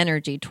forth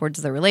energy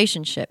towards the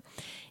relationship,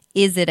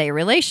 is it a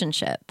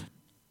relationship?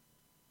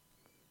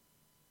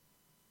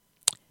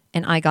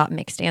 And I got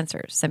mixed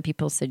answers. Some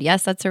people said,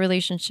 yes, that's a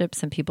relationship.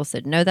 Some people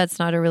said, no, that's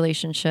not a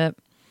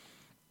relationship.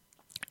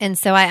 And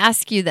so I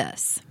ask you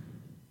this.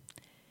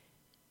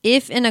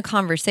 If in a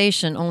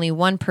conversation only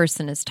one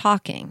person is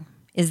talking,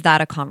 is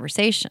that a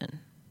conversation?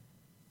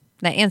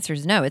 The answer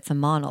is no, it's a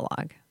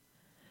monologue.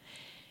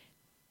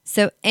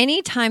 So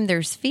anytime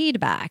there's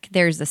feedback,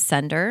 there's a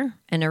sender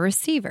and a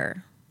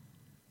receiver.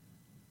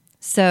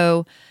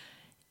 So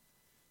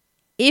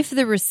if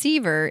the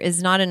receiver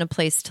is not in a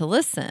place to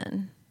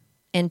listen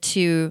and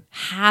to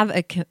have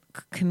a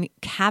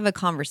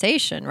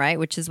conversation, right,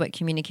 which is what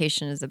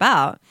communication is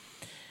about,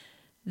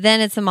 then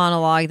it's a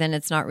monologue, then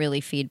it's not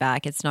really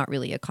feedback, it's not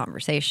really a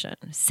conversation.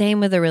 Same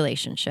with a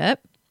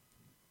relationship,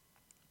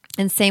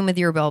 and same with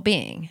your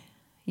well-being.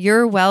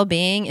 Your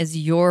well-being is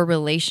your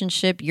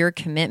relationship, your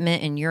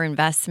commitment, and your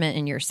investment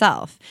in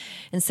yourself.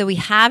 And so we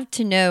have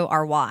to know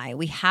our why.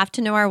 We have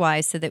to know our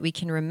why so that we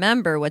can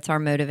remember what's our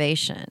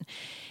motivation.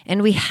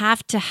 And we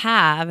have to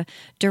have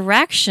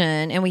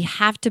direction, and we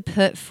have to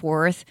put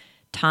forth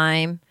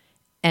time,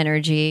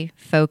 energy,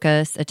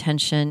 focus,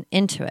 attention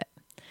into it.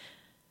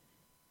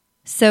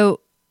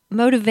 So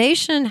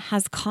motivation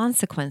has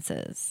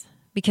consequences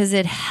because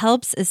it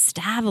helps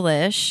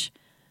establish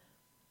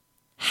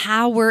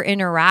how we're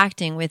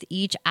interacting with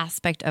each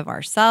aspect of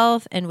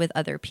ourselves and with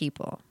other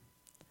people.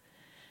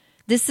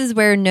 This is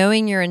where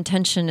knowing your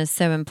intention is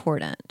so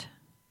important.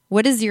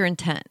 What is your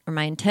intent? Or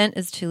my intent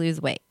is to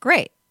lose weight.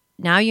 Great.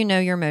 Now you know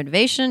your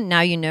motivation.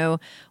 Now you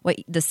know what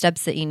the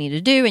steps that you need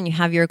to do, and you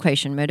have your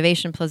equation,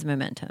 motivation plus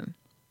momentum.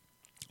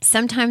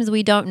 Sometimes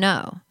we don't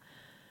know,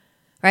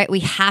 right?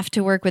 We have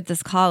to work with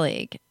this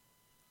colleague,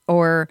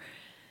 or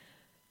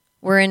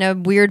we're in a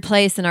weird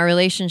place in our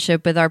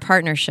relationship with our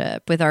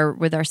partnership, with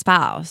our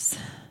spouse,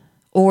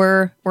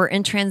 or we're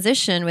in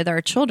transition with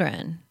our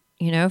children,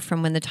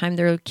 from when the time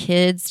they're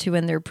kids to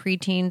when they're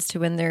preteens to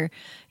when they're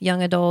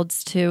young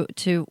adults to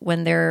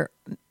when they're,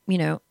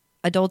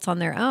 adults on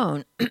their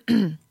own.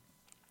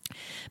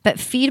 But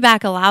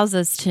feedback allows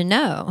us to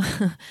know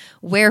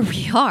where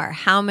we are,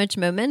 how much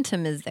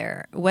momentum is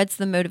there, what's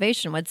the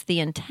motivation, what's the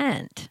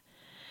intent.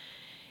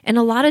 And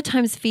a lot of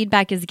times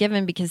feedback is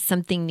given because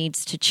something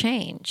needs to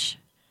change.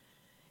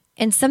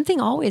 And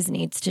something always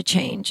needs to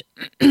change.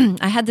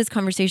 I had this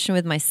conversation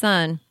with my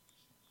son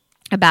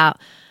about,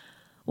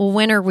 well,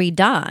 when are we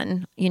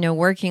done,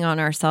 working on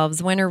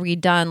ourselves? When are we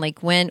done?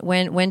 Like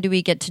when do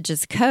we get to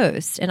just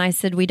coast? And I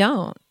said, we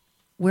don't.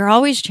 We're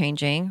always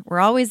changing. We're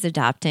always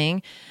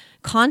adapting.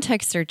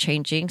 Contexts are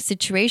changing.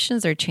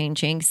 Situations are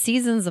changing.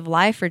 Seasons of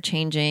life are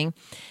changing.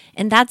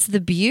 And that's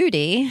the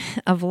beauty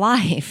of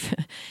life.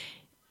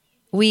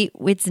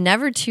 It's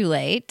never too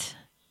late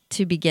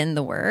to begin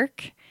the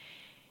work,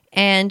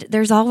 and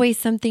there's always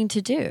something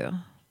to do.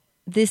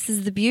 This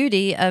is the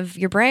beauty of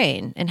your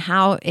brain and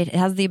how it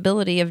has the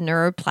ability of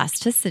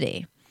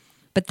neuroplasticity,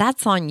 but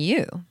that's on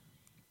you.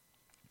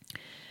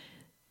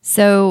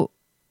 So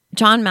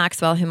John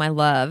Maxwell, whom I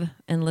love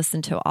and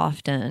listen to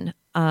often,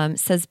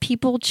 says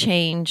people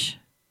change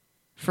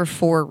for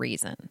 4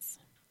 reasons.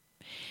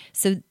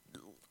 So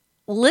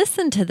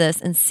listen to this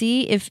and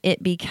see if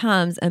it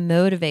becomes a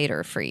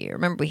motivator for you.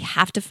 Remember, we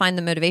have to find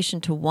the motivation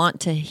to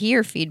want to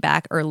hear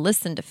feedback or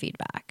listen to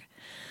feedback.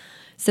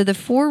 So the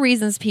 4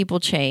 reasons people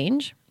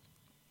change.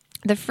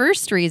 The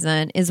first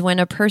reason is when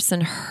a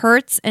person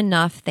hurts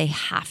enough they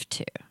have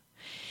to.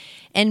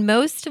 And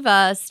most of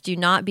us do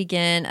not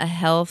begin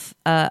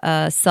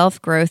a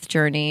self-growth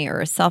journey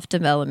or a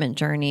self-development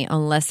journey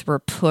unless we're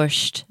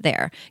pushed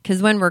there.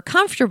 Because when we're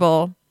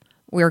comfortable,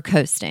 we're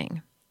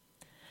coasting.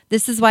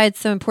 This is why it's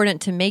so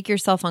important to make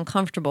yourself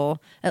uncomfortable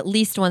at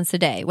least once a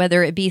day,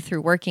 whether it be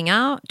through working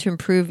out to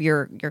improve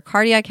your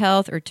cardiac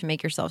health or to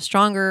make yourself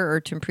stronger or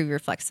to improve your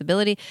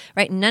flexibility,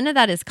 right? None of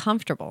that is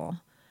comfortable.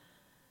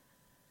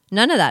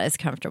 None of that is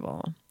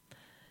comfortable.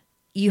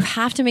 You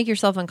have to make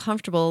yourself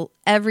uncomfortable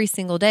every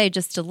single day,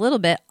 just a little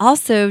bit.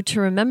 Also,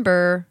 to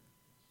remember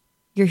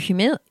your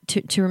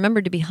to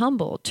remember to be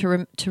humble,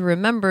 to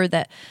remember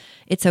that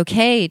it's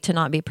okay to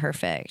not be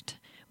perfect.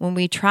 When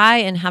we try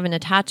and have an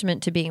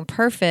attachment to being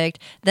perfect,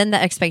 then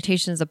the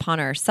expectations upon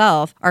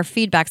ourselves, our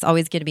feedback's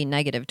always going to be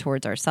negative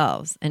towards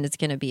ourselves, and it's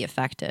going to be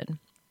affected.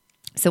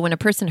 So when a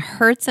person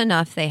hurts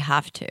enough, they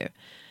have to.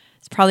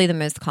 It's probably the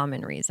most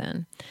common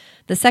reason.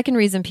 The second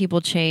reason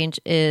people change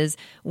is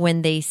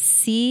when they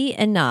see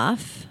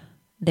enough,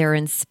 they're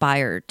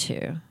inspired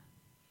to.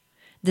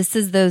 This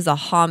is those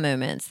aha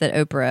moments that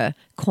Oprah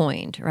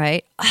coined,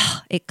 right?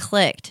 Oh, it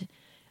clicked.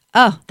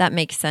 Oh, that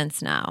makes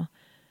sense now.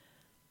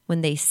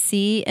 When they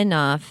see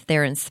enough,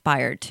 they're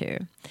inspired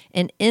to.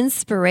 And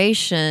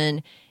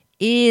inspiration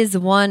is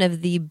one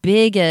of the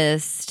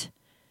biggest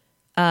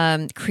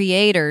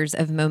creators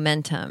of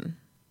momentum.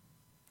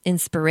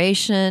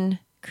 Inspiration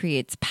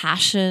creates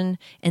passion,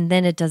 and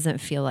then it doesn't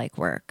feel like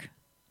work.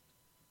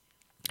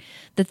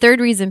 The third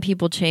reason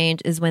people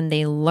change is when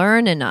they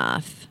learn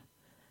enough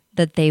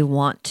that they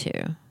want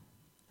to.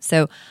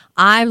 So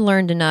I've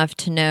learned enough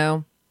to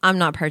know I'm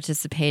not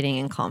participating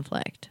in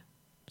conflict.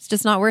 It's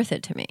just not worth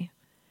it to me.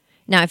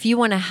 Now, if you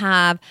want to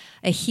have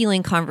a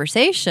healing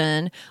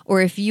conversation,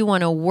 or if you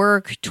want to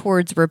work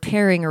towards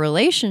repairing a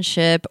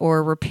relationship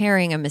or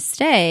repairing a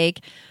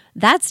mistake,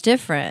 that's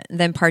different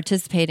than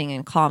participating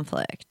in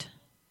conflict.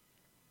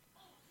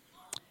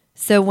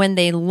 So when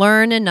they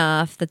learn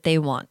enough that they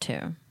want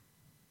to.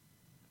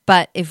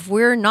 But if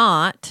we're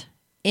not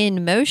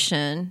in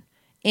motion,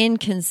 in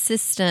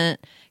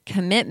consistent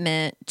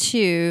commitment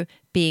to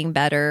being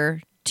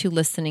better, to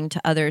listening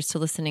to others, to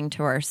listening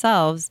to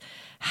ourselves,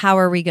 how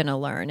are we going to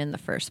learn in the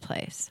first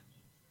place?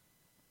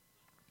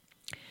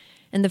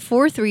 And the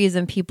fourth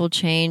reason people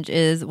change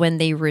is when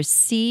they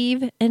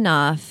receive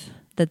enough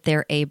that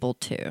they're able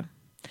to.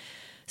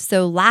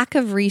 So lack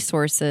of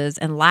resources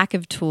and lack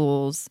of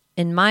tools,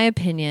 in my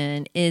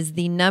opinion, is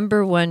the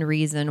number one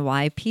reason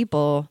why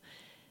people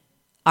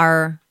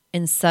are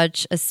in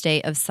such a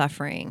state of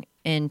suffering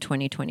in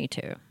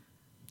 2022.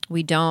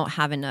 We don't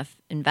have enough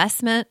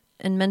investment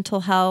in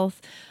mental health.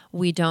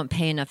 We don't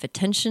pay enough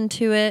attention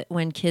to it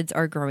when kids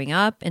are growing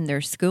up in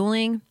their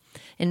schooling.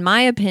 In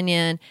my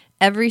opinion,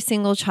 every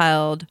single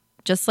child,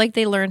 just like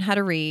they learn how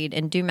to read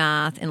and do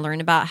math and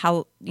learn about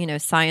how,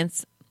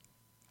 science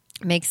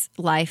makes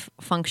life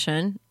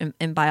function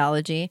in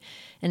biology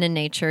and in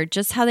nature,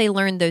 just how they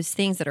learn those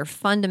things that are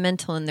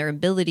fundamental in their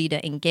ability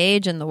to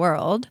engage in the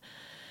world,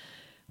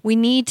 we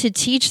need to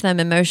teach them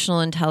emotional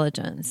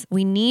intelligence.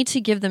 We need to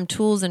give them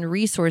tools and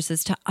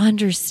resources to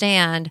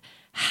understand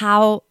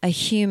how a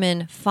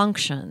human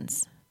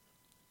functions.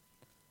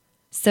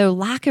 So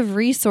lack of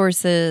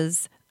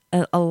resources,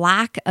 a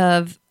lack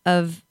of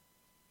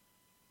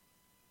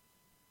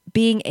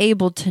being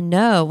able to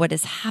know what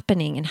is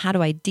happening and how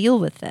do I deal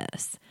with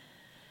this,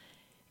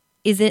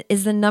 is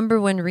the number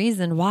one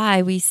reason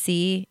why we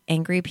see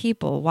angry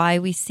people, why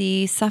we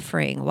see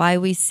suffering, why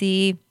we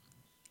see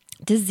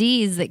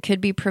disease that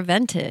could be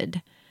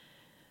prevented.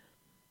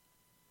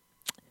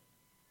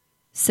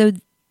 So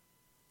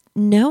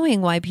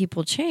knowing why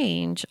people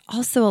change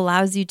also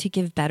allows you to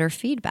give better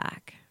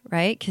feedback,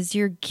 right? Because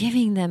you're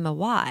giving them a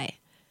why.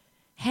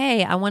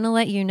 Hey, I want to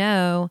let you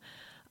know,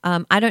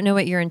 I don't know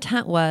what your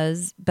intent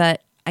was,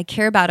 but I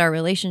care about our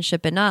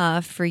relationship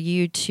enough for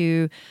you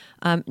to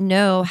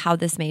know how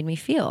this made me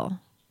feel.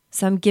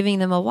 So I'm giving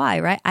them a why,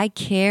 right? I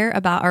care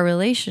about our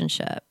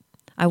relationship.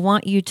 I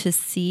want you to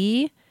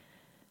see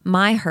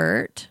my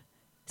hurt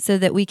so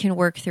that we can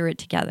work through it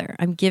together.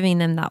 I'm giving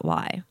them that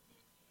why.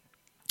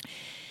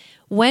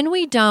 When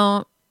we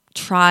don't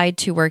try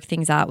to work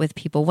things out with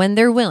people, when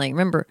they're willing,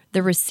 remember,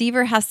 the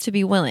receiver has to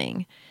be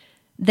willing,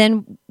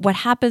 then what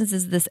happens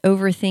is this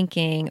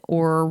overthinking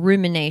or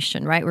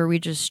rumination, right? Where we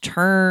just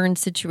turn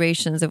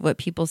situations of what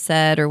people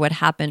said or what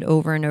happened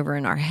over and over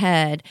in our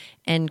head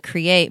and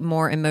create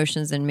more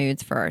emotions and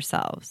moods for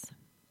ourselves.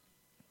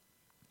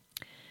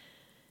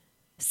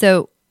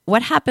 So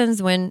what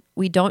happens when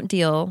we don't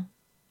deal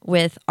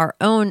with our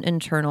own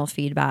internal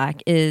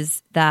feedback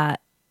is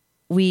that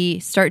we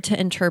start to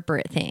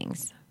interpret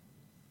things.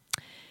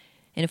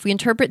 And if we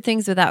interpret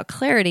things without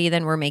clarity,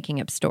 then we're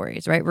making up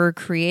stories, right? We're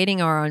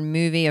creating our own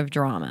movie of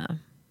drama.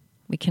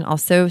 We can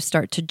also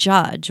start to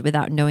judge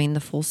without knowing the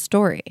full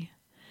story.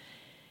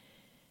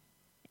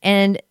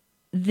 And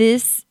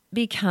this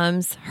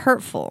becomes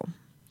hurtful.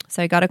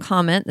 So I got a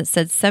comment that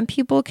said, some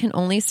people can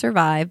only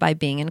survive by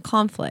being in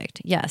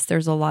conflict. Yes,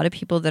 there's a lot of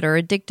people that are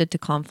addicted to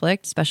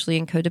conflict, especially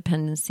in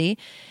codependency.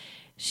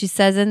 She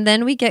says, and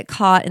then we get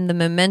caught in the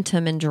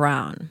momentum and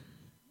drown.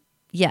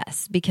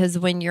 Yes, because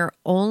when you're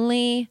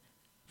only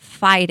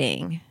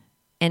fighting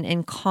and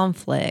in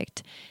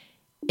conflict,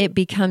 it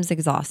becomes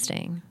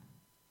exhausting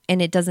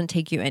and it doesn't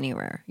take you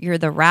anywhere. You're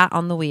the rat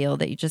on the wheel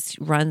that you just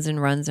runs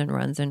and runs and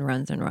runs and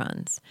runs and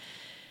runs.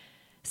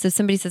 So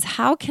somebody says,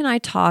 how can I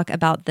talk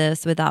about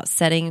this without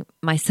setting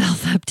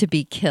myself up to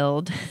be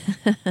killed?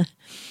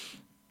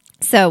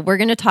 So we're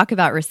going to talk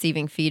about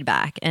receiving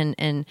feedback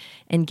and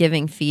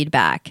giving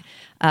feedback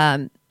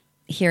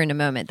here in a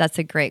moment. That's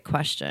a great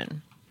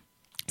question.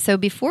 So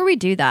before we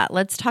do that,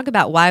 let's talk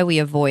about why we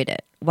avoid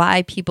it,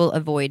 why people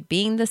avoid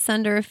being the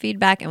sender of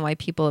feedback and why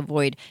people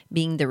avoid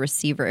being the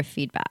receiver of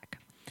feedback.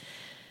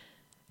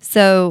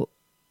 So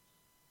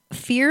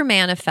fear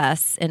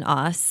manifests in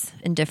us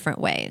in different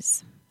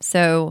ways.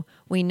 So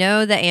we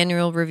know that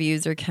annual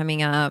reviews are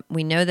coming up.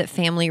 We know that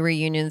family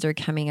reunions are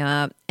coming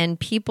up. And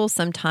people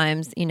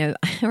sometimes, I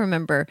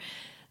remember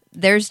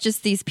there's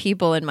just these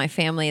people in my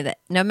family that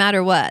no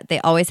matter what, they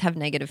always have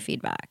negative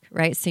feedback,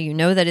 right? So you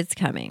know that it's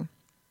coming.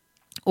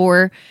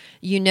 Or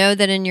you know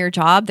that in your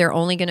job, they're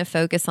only going to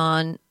focus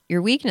on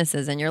your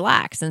weaknesses and your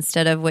lacks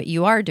instead of what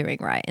you are doing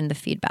right in the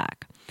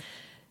feedback.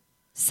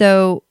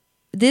 So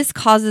this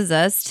causes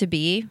us to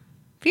be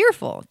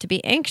fearful, to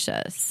be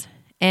anxious.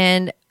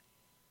 And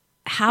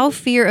how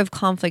fear of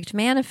conflict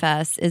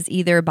manifests is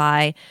either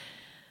by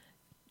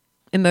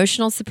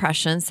emotional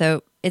suppression.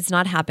 So it's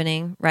not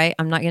happening, right?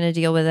 I'm not going to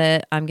deal with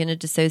it. I'm going to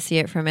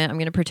dissociate from it. I'm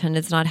going to pretend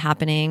it's not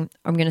happening.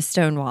 I'm going to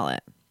stonewall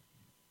it.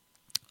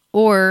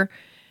 Or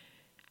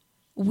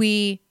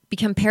we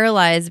become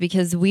paralyzed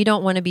because we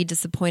don't want to be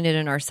disappointed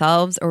in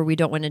ourselves or we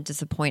don't want to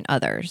disappoint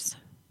others.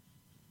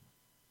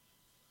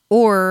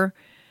 Or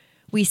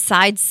we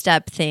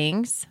sidestep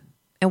things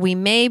and we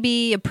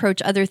maybe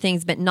approach other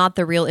things, but not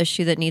the real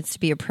issue that needs to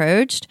be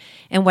approached.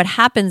 And what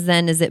happens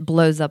then is it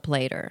blows up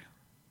later.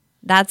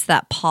 That's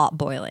that pot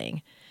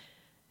boiling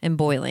and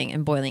boiling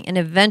and boiling. And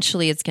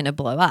eventually it's going to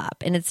blow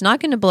up. And it's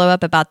not going to blow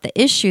up about the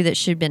issue that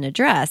should have been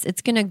addressed.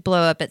 It's going to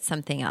blow up at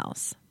something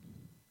else.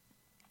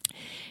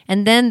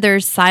 And then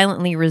there's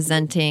silently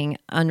resenting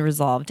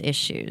unresolved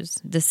issues.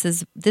 This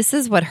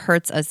is what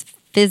hurts us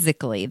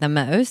physically the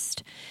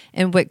most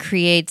and what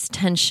creates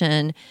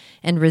tension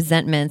and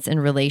resentments in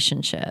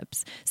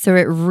relationships. So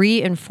it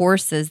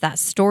reinforces that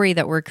story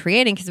that we're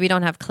creating because we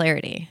don't have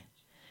clarity.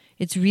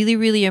 It's really,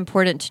 really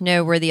important to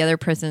know where the other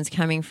person's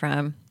coming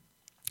from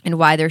and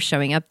why they're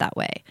showing up that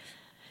way.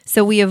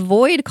 So we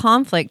avoid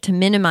conflict to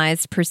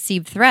minimize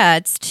perceived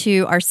threats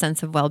to our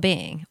sense of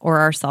well-being or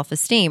our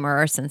self-esteem or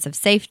our sense of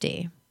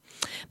safety.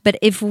 But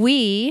if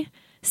we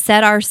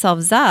set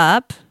ourselves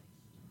up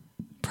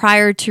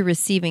prior to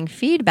receiving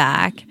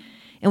feedback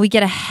and we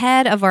get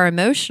ahead of our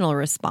emotional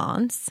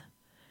response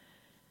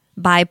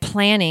by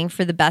planning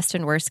for the best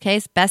and worst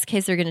case, best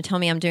case, they're going to tell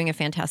me I'm doing a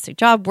fantastic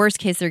job. Worst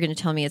case, they're going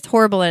to tell me it's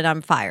horrible and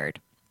I'm fired.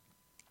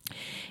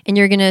 And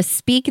you're going to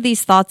speak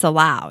these thoughts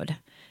aloud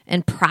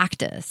and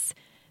practice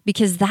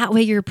because that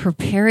way you're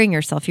preparing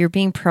yourself. You're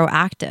being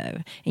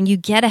proactive and you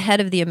get ahead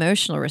of the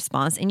emotional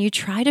response and you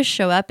try to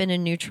show up in a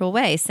neutral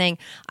way saying,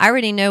 I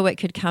already know what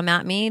could come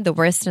at me, the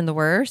worst and the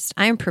worst.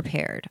 I'm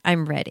prepared.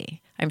 I'm ready.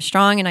 I'm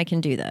strong and I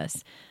can do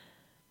this.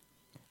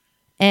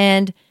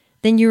 And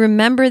then you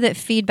remember that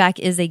feedback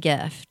is a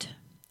gift.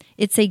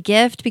 It's a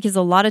gift because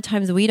a lot of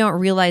times we don't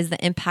realize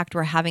the impact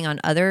we're having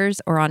on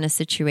others or on a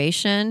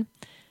situation.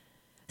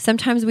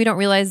 Sometimes we don't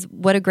realize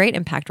what a great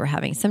impact we're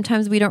having.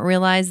 Sometimes we don't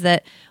realize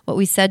that what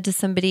we said to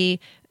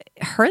somebody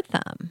hurt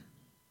them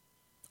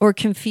or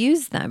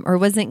confused them or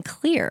wasn't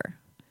clear.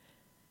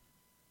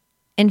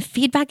 And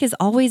feedback is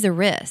always a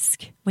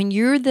risk. When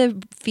you're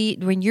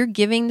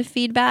giving the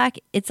feedback,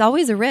 it's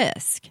always a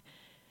risk.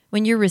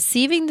 When you're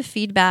receiving the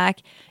feedback,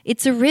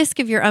 it's a risk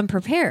if you're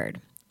unprepared.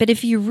 But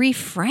if you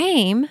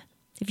reframe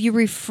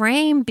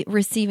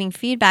receiving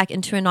feedback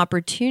into an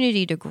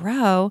opportunity to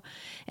grow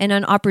and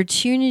an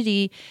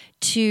opportunity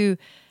to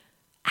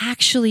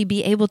actually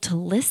be able to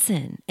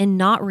listen and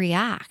not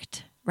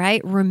react,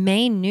 right?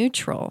 Remain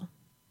neutral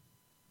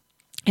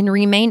and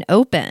remain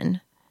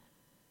open.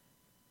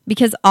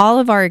 Because all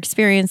of our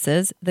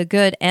experiences, the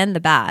good and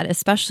the bad,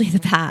 especially the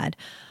bad,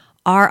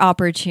 are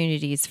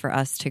opportunities for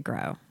us to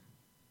grow.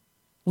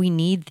 We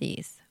need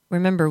these.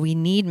 Remember, we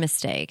need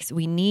mistakes.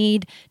 We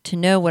need to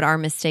know what our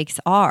mistakes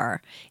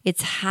are.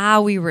 It's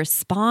how we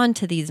respond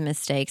to these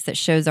mistakes that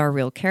shows our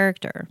real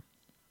character.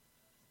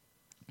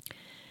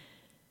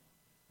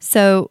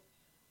 So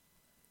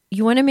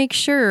you want to make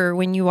sure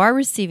when you are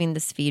receiving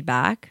this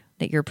feedback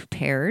that you're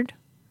prepared,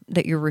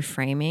 that you're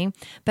reframing,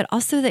 but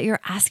also that you're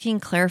asking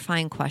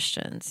clarifying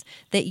questions,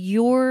 that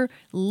you're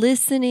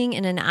listening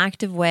in an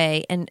active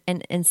way and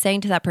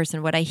saying to that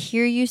person, what I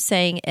hear you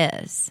saying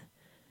is...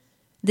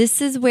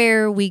 This is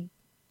where we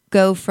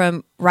go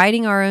from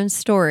writing our own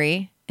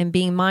story and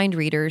being mind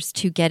readers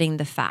to getting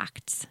the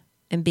facts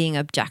and being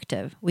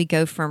objective. We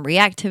go from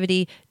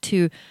reactivity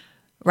to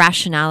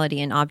rationality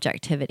and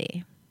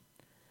objectivity.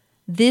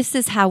 This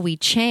is how we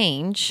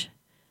change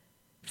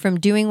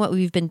from doing what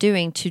we've been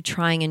doing to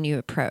trying a new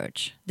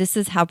approach. This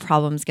is how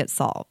problems get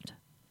solved.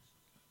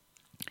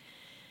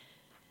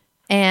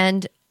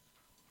 And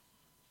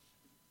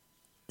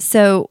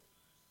so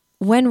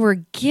when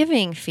we're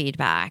giving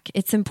feedback,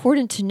 it's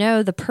important to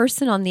know the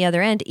person on the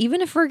other end,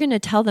 even if we're going to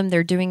tell them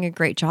they're doing a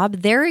great job,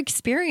 they're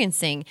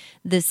experiencing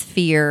this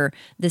fear,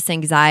 this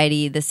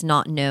anxiety, this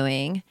not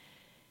knowing.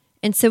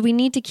 And so we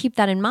need to keep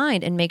that in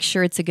mind and make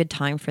sure it's a good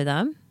time for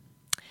them.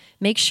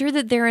 Make sure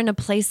that they're in a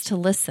place to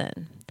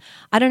listen.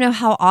 I don't know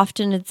how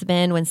often it's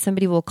been when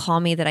somebody will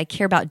call me that I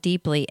care about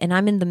deeply and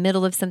I'm in the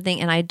middle of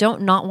something and I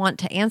don't not want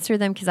to answer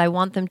them because I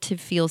want them to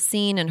feel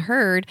seen and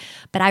heard,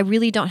 but I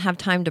really don't have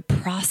time to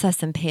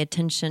process and pay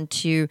attention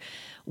to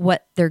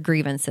what their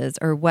grievance is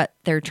or what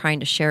they're trying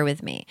to share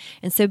with me.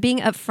 And so being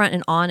upfront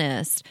and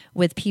honest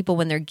with people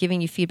when they're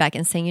giving you feedback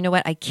and saying, you know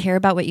what, I care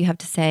about what you have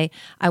to say.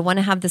 I want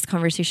to have this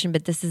conversation,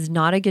 but this is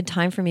not a good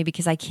time for me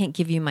because I can't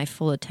give you my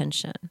full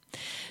attention.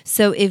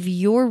 So if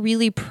you're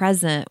really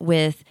present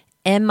with,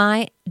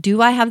 do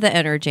I have the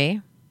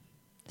energy?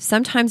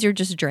 Sometimes you're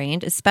just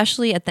drained,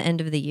 especially at the end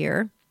of the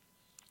year,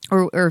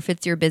 or if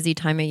it's your busy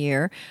time of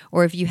year,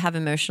 or if you have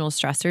emotional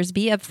stressors,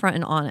 be upfront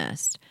and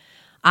honest.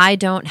 I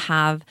don't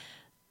have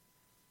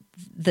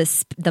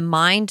the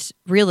mind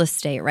real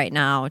estate right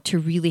now to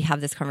really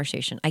have this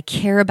conversation. I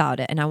care about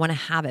it and I want to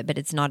have it, but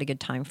it's not a good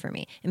time for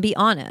me. And be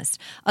honest.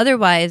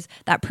 Otherwise,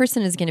 that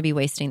person is going to be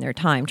wasting their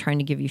time trying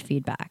to give you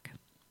feedback.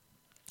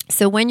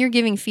 So when you're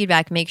giving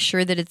feedback, make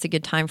sure that it's a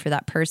good time for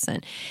that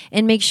person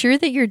and make sure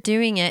that you're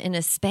doing it in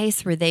a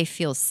space where they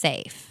feel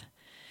safe.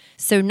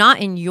 So not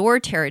in your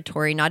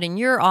territory, not in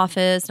your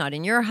office, not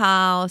in your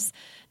house,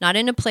 not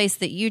in a place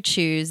that you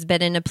choose,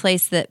 but in a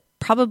place that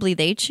probably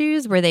they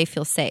choose where they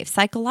feel safe.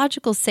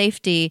 Psychological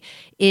safety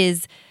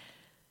is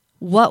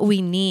what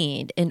we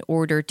need in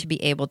order to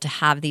be able to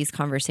have these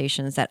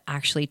conversations that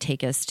actually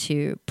take us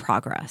to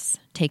progress,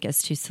 take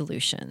us to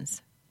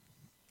solutions.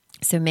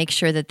 So make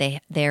sure that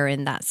they're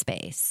in that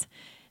space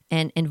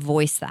and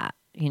voice that,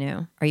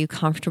 are you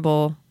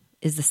comfortable?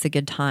 Is this a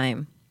good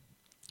time?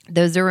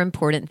 Those are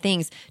important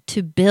things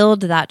to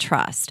build that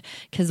trust,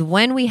 because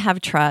when we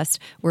have trust,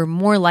 we're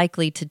more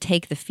likely to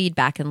take the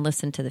feedback and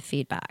listen to the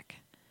feedback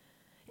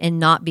and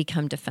not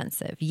become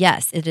defensive.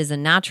 Yes, it is a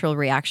natural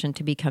reaction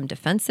to become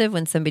defensive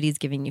when somebody's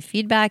giving you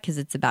feedback because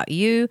it's about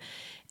you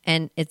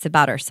and it's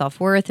about our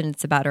self-worth and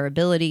it's about our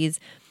abilities.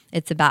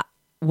 It's about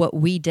what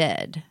we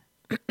did.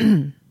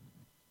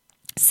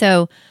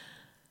 So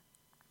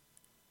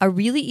a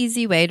really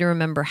easy way to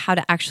remember how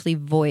to actually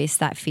voice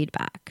that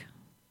feedback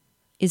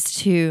is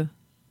to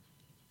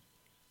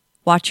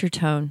watch your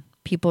tone.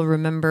 People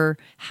remember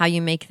how you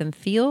make them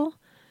feel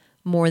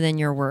more than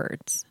your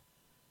words.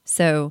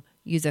 So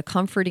use a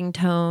comforting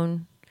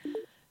tone,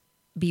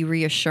 be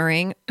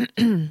reassuring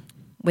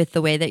with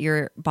the way that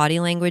your body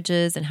language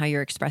is and how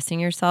you're expressing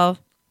yourself.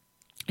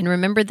 And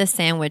remember the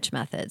sandwich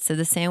method. So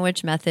the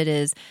sandwich method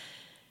is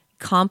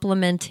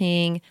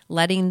complimenting,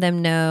 letting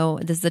them know,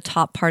 this is the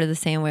top part of the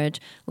sandwich,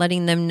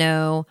 letting them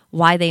know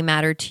why they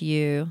matter to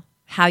you,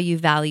 how you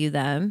value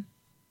them.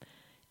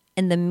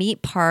 And the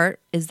meat part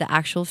is the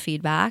actual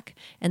feedback.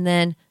 And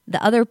then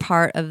the other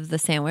part of the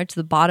sandwich,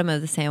 the bottom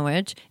of the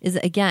sandwich, is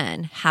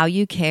again, how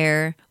you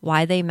care,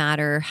 why they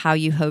matter, how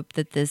you hope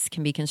that this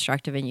can be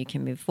constructive and you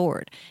can move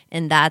forward.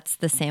 And that's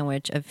the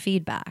sandwich of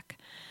feedback.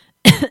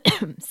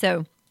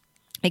 So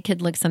it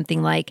could look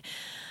something like,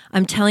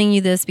 I'm telling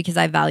you this because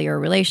I value our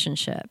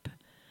relationship.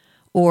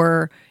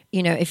 Or,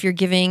 if you're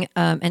giving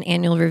an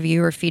annual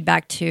review or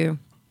feedback to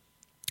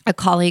a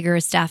colleague or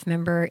a staff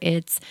member,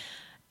 it's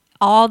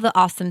all the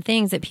awesome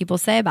things that people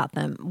say about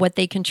them, what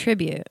they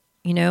contribute.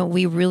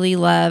 We really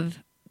love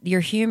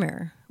your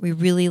humor. We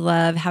really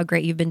love how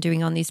great you've been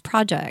doing on these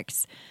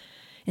projects.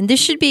 And this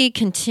should be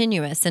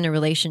continuous in a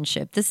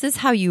relationship. This is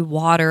how you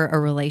water a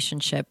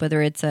relationship,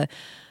 whether it's a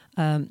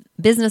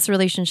business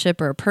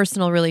relationship or a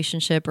personal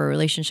relationship or a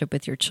relationship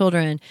with your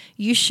children.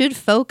 You should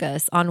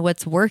focus on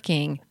what's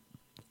working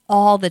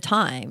all the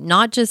time,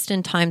 not just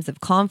in times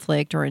of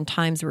conflict or in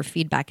times where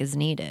feedback is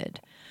needed.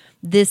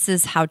 This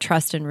is how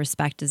trust and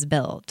respect is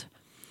built.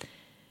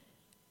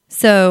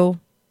 So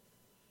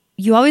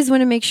you always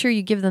want to make sure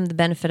you give them the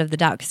benefit of the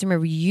doubt, because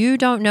remember, you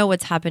don't know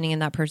what's happening in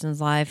that person's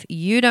life.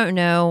 You don't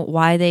know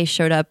why they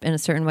showed up in a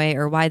certain way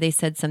or why they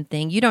said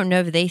something. You don't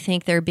know if they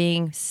think they're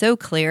being so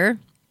clear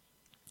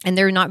and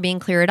they're not being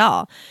clear at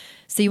all.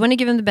 So you want to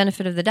give them the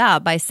benefit of the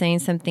doubt by saying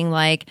something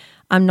like,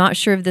 I'm not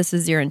sure if this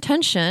is your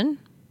intention.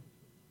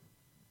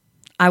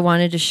 I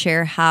wanted to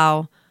share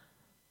how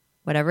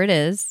whatever it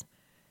is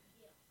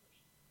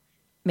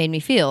made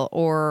me feel,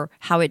 or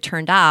how it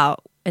turned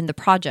out in the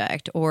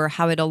project, or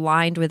how it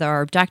aligned with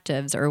our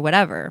objectives or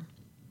whatever.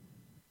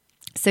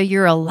 So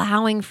you're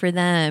allowing for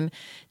them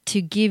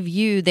to give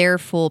you their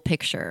full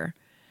picture,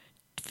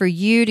 for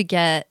you to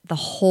get the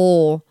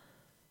whole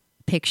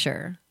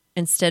picture,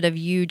 instead of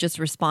you just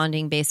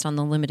responding based on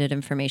the limited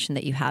information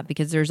that you have,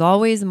 because there's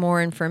always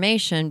more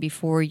information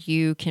before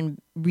you can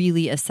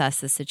really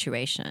assess the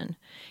situation.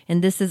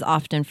 And this is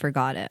often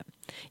forgotten.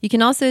 You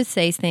can also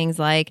say things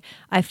like,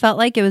 I felt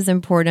like it was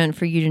important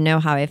for you to know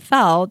how I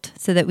felt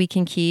so that we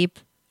can keep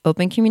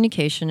open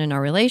communication in our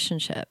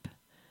relationship.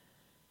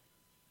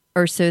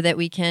 or so that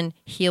we can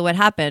heal what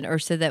happened, or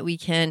so that we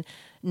can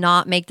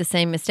not make the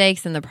same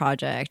mistakes in the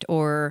project,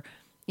 or,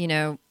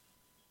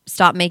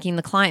 stop making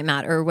the client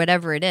mad, or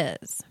whatever it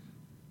is.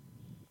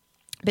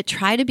 But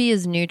try to be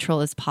as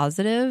neutral as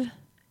positive.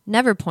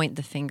 Never point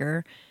the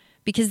finger,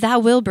 because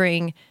that will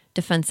bring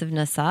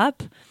defensiveness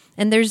up.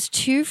 And there's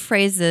two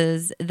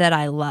phrases that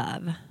I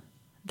love,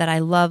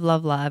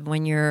 love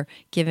when you're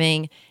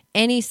giving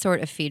any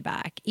sort of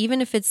feedback,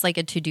 even if it's like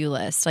a to-do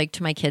list, like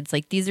to my kids,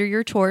 like these are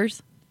your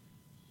chores,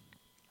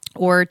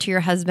 or to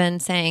your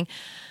husband saying,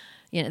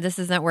 this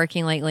isn't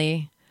working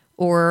lately,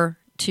 or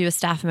to a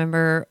staff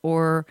member,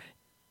 or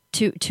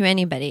to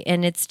anybody.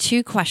 And it's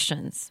two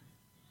questions.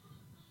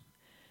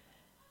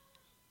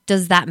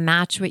 Does that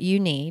match what you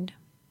need?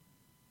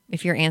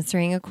 If you're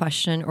answering a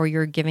question or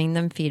you're giving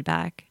them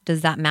feedback,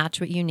 does that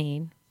match what you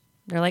need?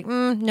 They're like,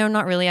 no,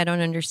 not really. I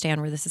don't understand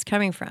where this is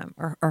coming from,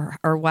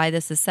 or why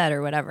this is said,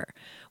 or whatever.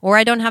 Or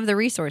I don't have the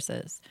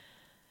resources.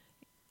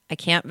 I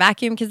can't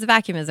vacuum because the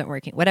vacuum isn't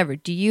working. Whatever.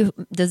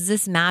 Does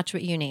this match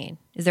what you need?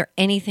 Is there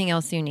anything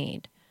else you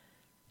need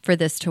for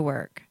this to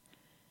work?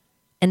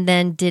 And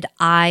then, did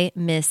I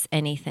miss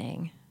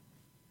anything?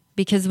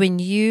 Because when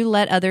you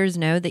let others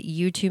know that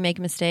you too make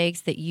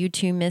mistakes, that you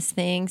too miss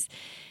things,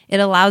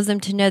 it allows them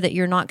to know that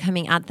you're not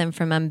coming at them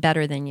from I'm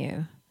better than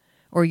you,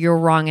 or you're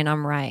wrong and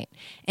I'm right.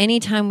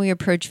 Anytime we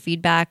approach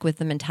feedback with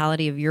the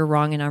mentality of you're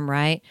wrong and I'm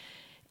right,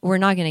 we're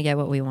not going to get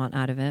what we want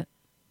out of it.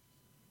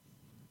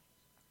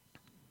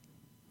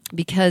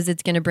 Because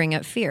it's going to bring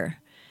up fear.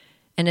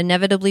 And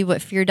inevitably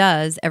what fear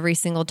does every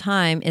single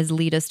time is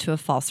lead us to a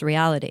false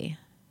reality.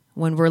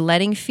 When we're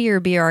letting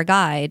fear be our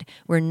guide,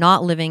 we're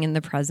not living in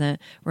the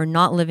present. We're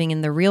not living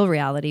in the real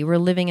reality. We're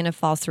living in a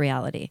false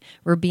reality.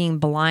 We're being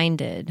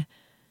blinded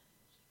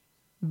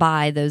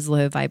by those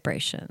low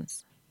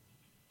vibrations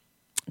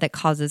that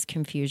causes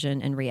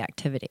confusion and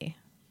reactivity.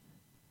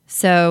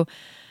 So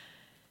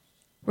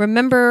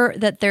remember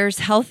that there's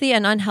healthy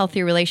and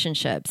unhealthy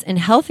relationships. In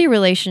healthy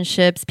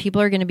relationships, people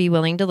are going to be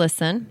willing to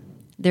listen.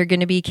 They're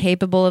going to be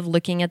capable of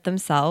looking at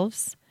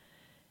themselves.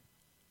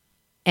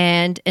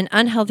 And in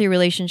unhealthy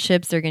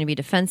relationships, they're going to be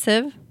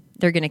defensive.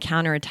 They're going to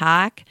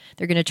counterattack.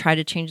 They're going to try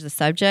to change the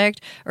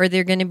subject, or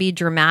they're going to be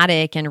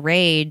dramatic and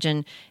rage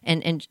and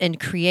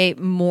create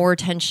more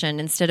tension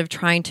instead of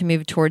trying to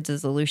move towards a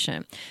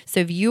solution. So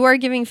if you are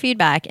giving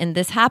feedback and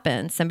this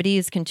happens, somebody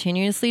is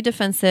continuously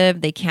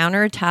defensive, they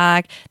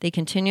counterattack, they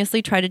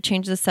continuously try to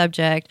change the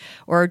subject,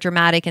 or are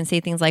dramatic and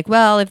say things like,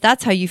 well, if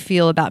that's how you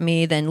feel about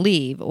me, then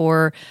leave.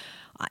 Or,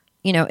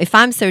 if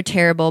I'm so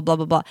terrible, blah,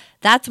 blah, blah.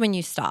 That's when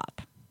you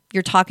stop.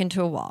 You're talking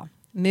to a wall.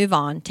 Move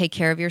on. Take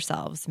care of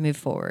yourselves. Move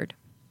forward.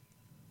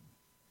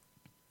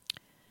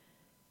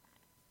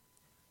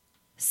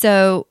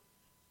 So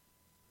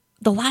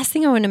the last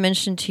thing I want to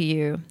mention to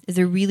you is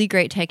a really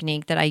great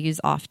technique that I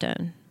use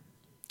often.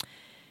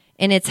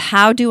 And it's,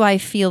 how do I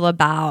feel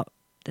about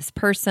this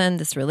person,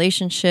 this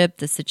relationship,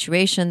 this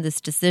situation, this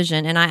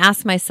decision? And I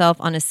ask myself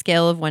on a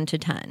scale of 1 to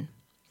 10.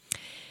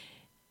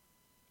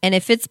 And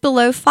if it's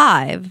below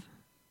 5,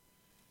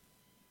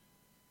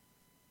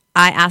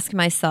 I ask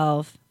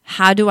myself,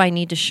 how do I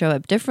need to show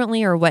up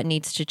differently, or what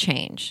needs to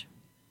change?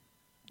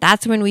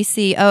 That's when we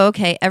see, oh,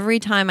 okay, every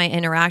time I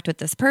interact with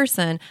this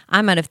person,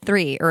 I'm at a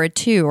 3 or a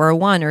 2 or a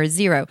 1 or a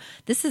 0.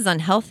 This is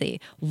unhealthy.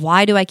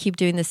 Why do I keep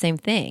doing the same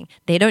thing?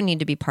 They don't need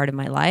to be part of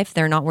my life.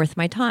 They're not worth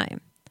my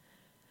time.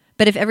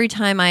 But if every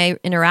time I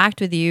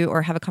interact with you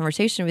or have a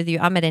conversation with you,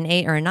 I'm at an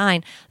 8 or a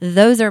 9,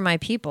 those are my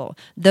people.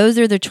 Those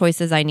are the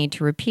choices I need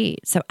to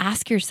repeat. So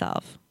ask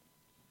yourself,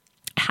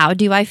 how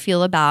do I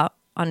feel about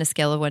on a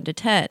scale of 1 to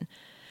 10?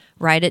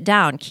 Write it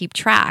down, keep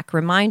track,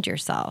 remind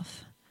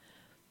yourself.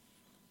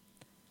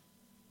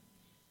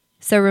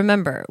 So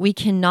remember, we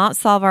cannot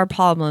solve our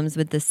problems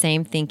with the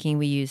same thinking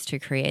we use to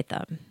create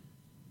them.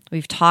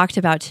 We've talked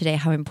about today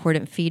how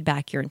important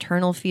feedback, your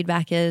internal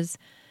feedback is,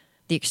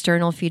 the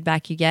external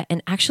feedback you get,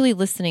 and actually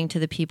listening to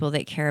the people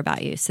that care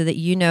about you so that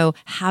you know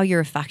how you're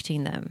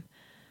affecting them.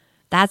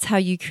 That's how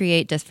you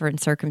create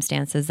different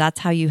circumstances. That's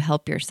how you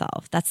help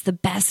yourself. That's the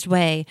best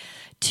way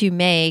to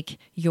make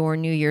your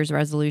New Year's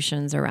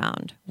resolutions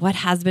around what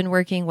has been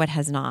working, what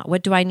has not.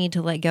 What do I need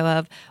to let go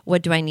of?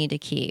 What do I need to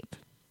keep?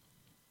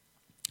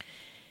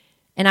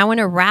 And I want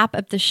to wrap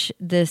up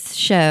this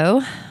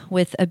show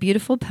with a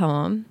beautiful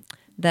poem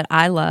that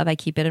I love. I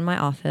keep it in my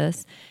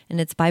office, and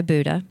it's by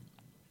Buddha.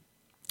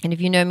 And if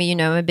you know me, you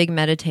know I'm a big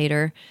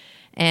meditator.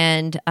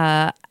 And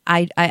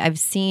I've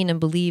seen and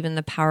believe in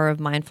the power of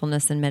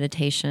mindfulness and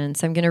meditation.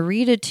 So I'm going to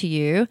read it to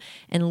you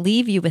and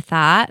leave you with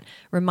that.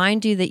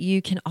 Remind you that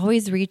you can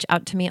always reach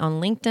out to me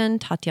on LinkedIn,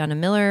 Tatiana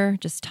Miller.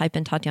 Just type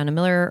in Tatiana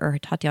Miller or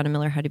Tatiana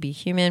Miller, How to Be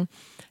Human.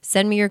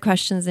 Send me your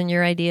questions and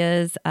your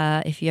ideas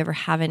if you ever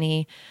have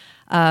any.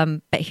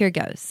 But here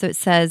goes. So it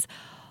says,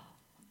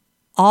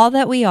 all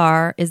that we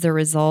are is a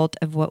result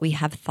of what we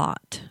have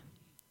thought.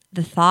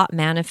 The thought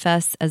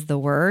manifests as the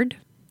word.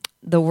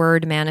 The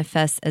word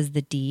manifests as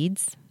the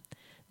deeds.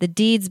 The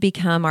deeds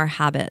become our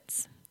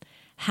habits.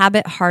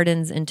 Habit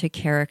hardens into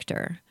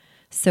character.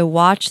 So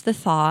watch the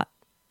thought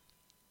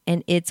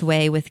and its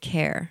way with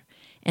care,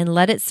 and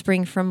let it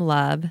spring from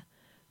love,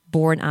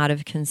 born out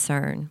of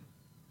concern.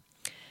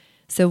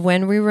 So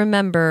when we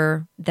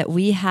remember that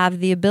we have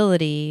the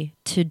ability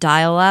to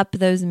dial up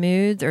those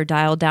moods or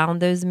dial down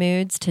those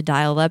moods, to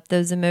dial up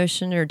those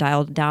emotions or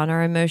dial down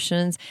our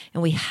emotions,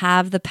 and we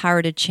have the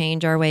power to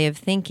change our way of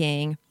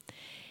thinking,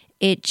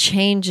 it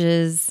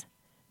changes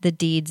the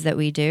deeds that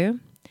we do.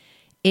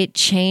 It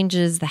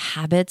changes the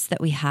habits that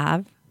we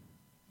have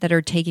that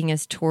are taking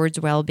us towards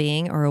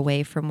well-being or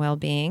away from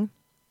well-being.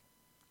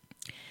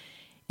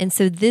 And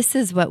so this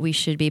is what we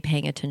should be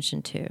paying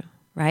attention to,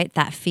 right?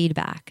 That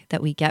feedback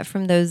that we get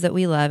from those that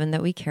we love and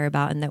that we care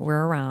about and that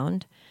we're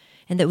around,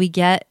 and that we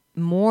get,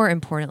 more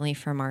importantly,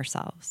 from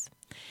ourselves.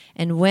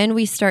 And when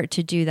we start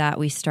to do that,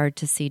 we start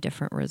to see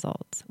different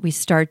results. We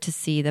start to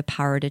see the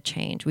power to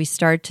change. We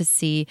start to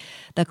see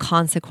the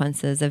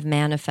consequences of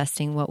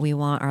manifesting what we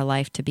want our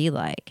life to be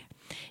like.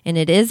 And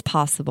it is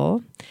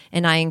possible.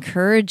 And I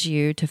encourage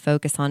you to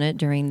focus on it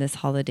during this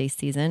holiday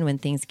season when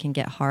things can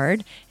get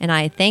hard. And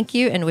I thank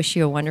you and wish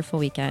you a wonderful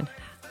weekend.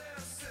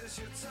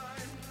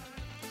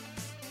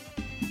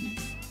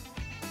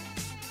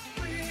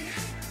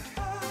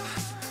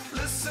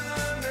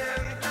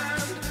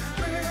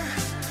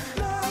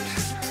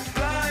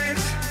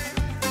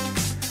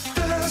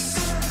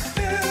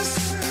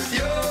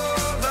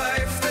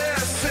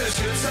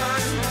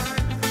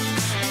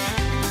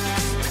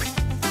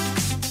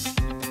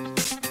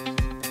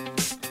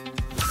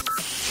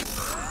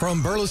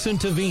 From Burleson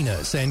to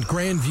Venus and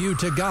Grandview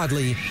to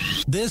Godley,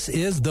 this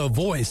is the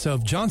voice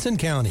of Johnson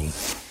County.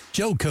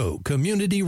 Joco Community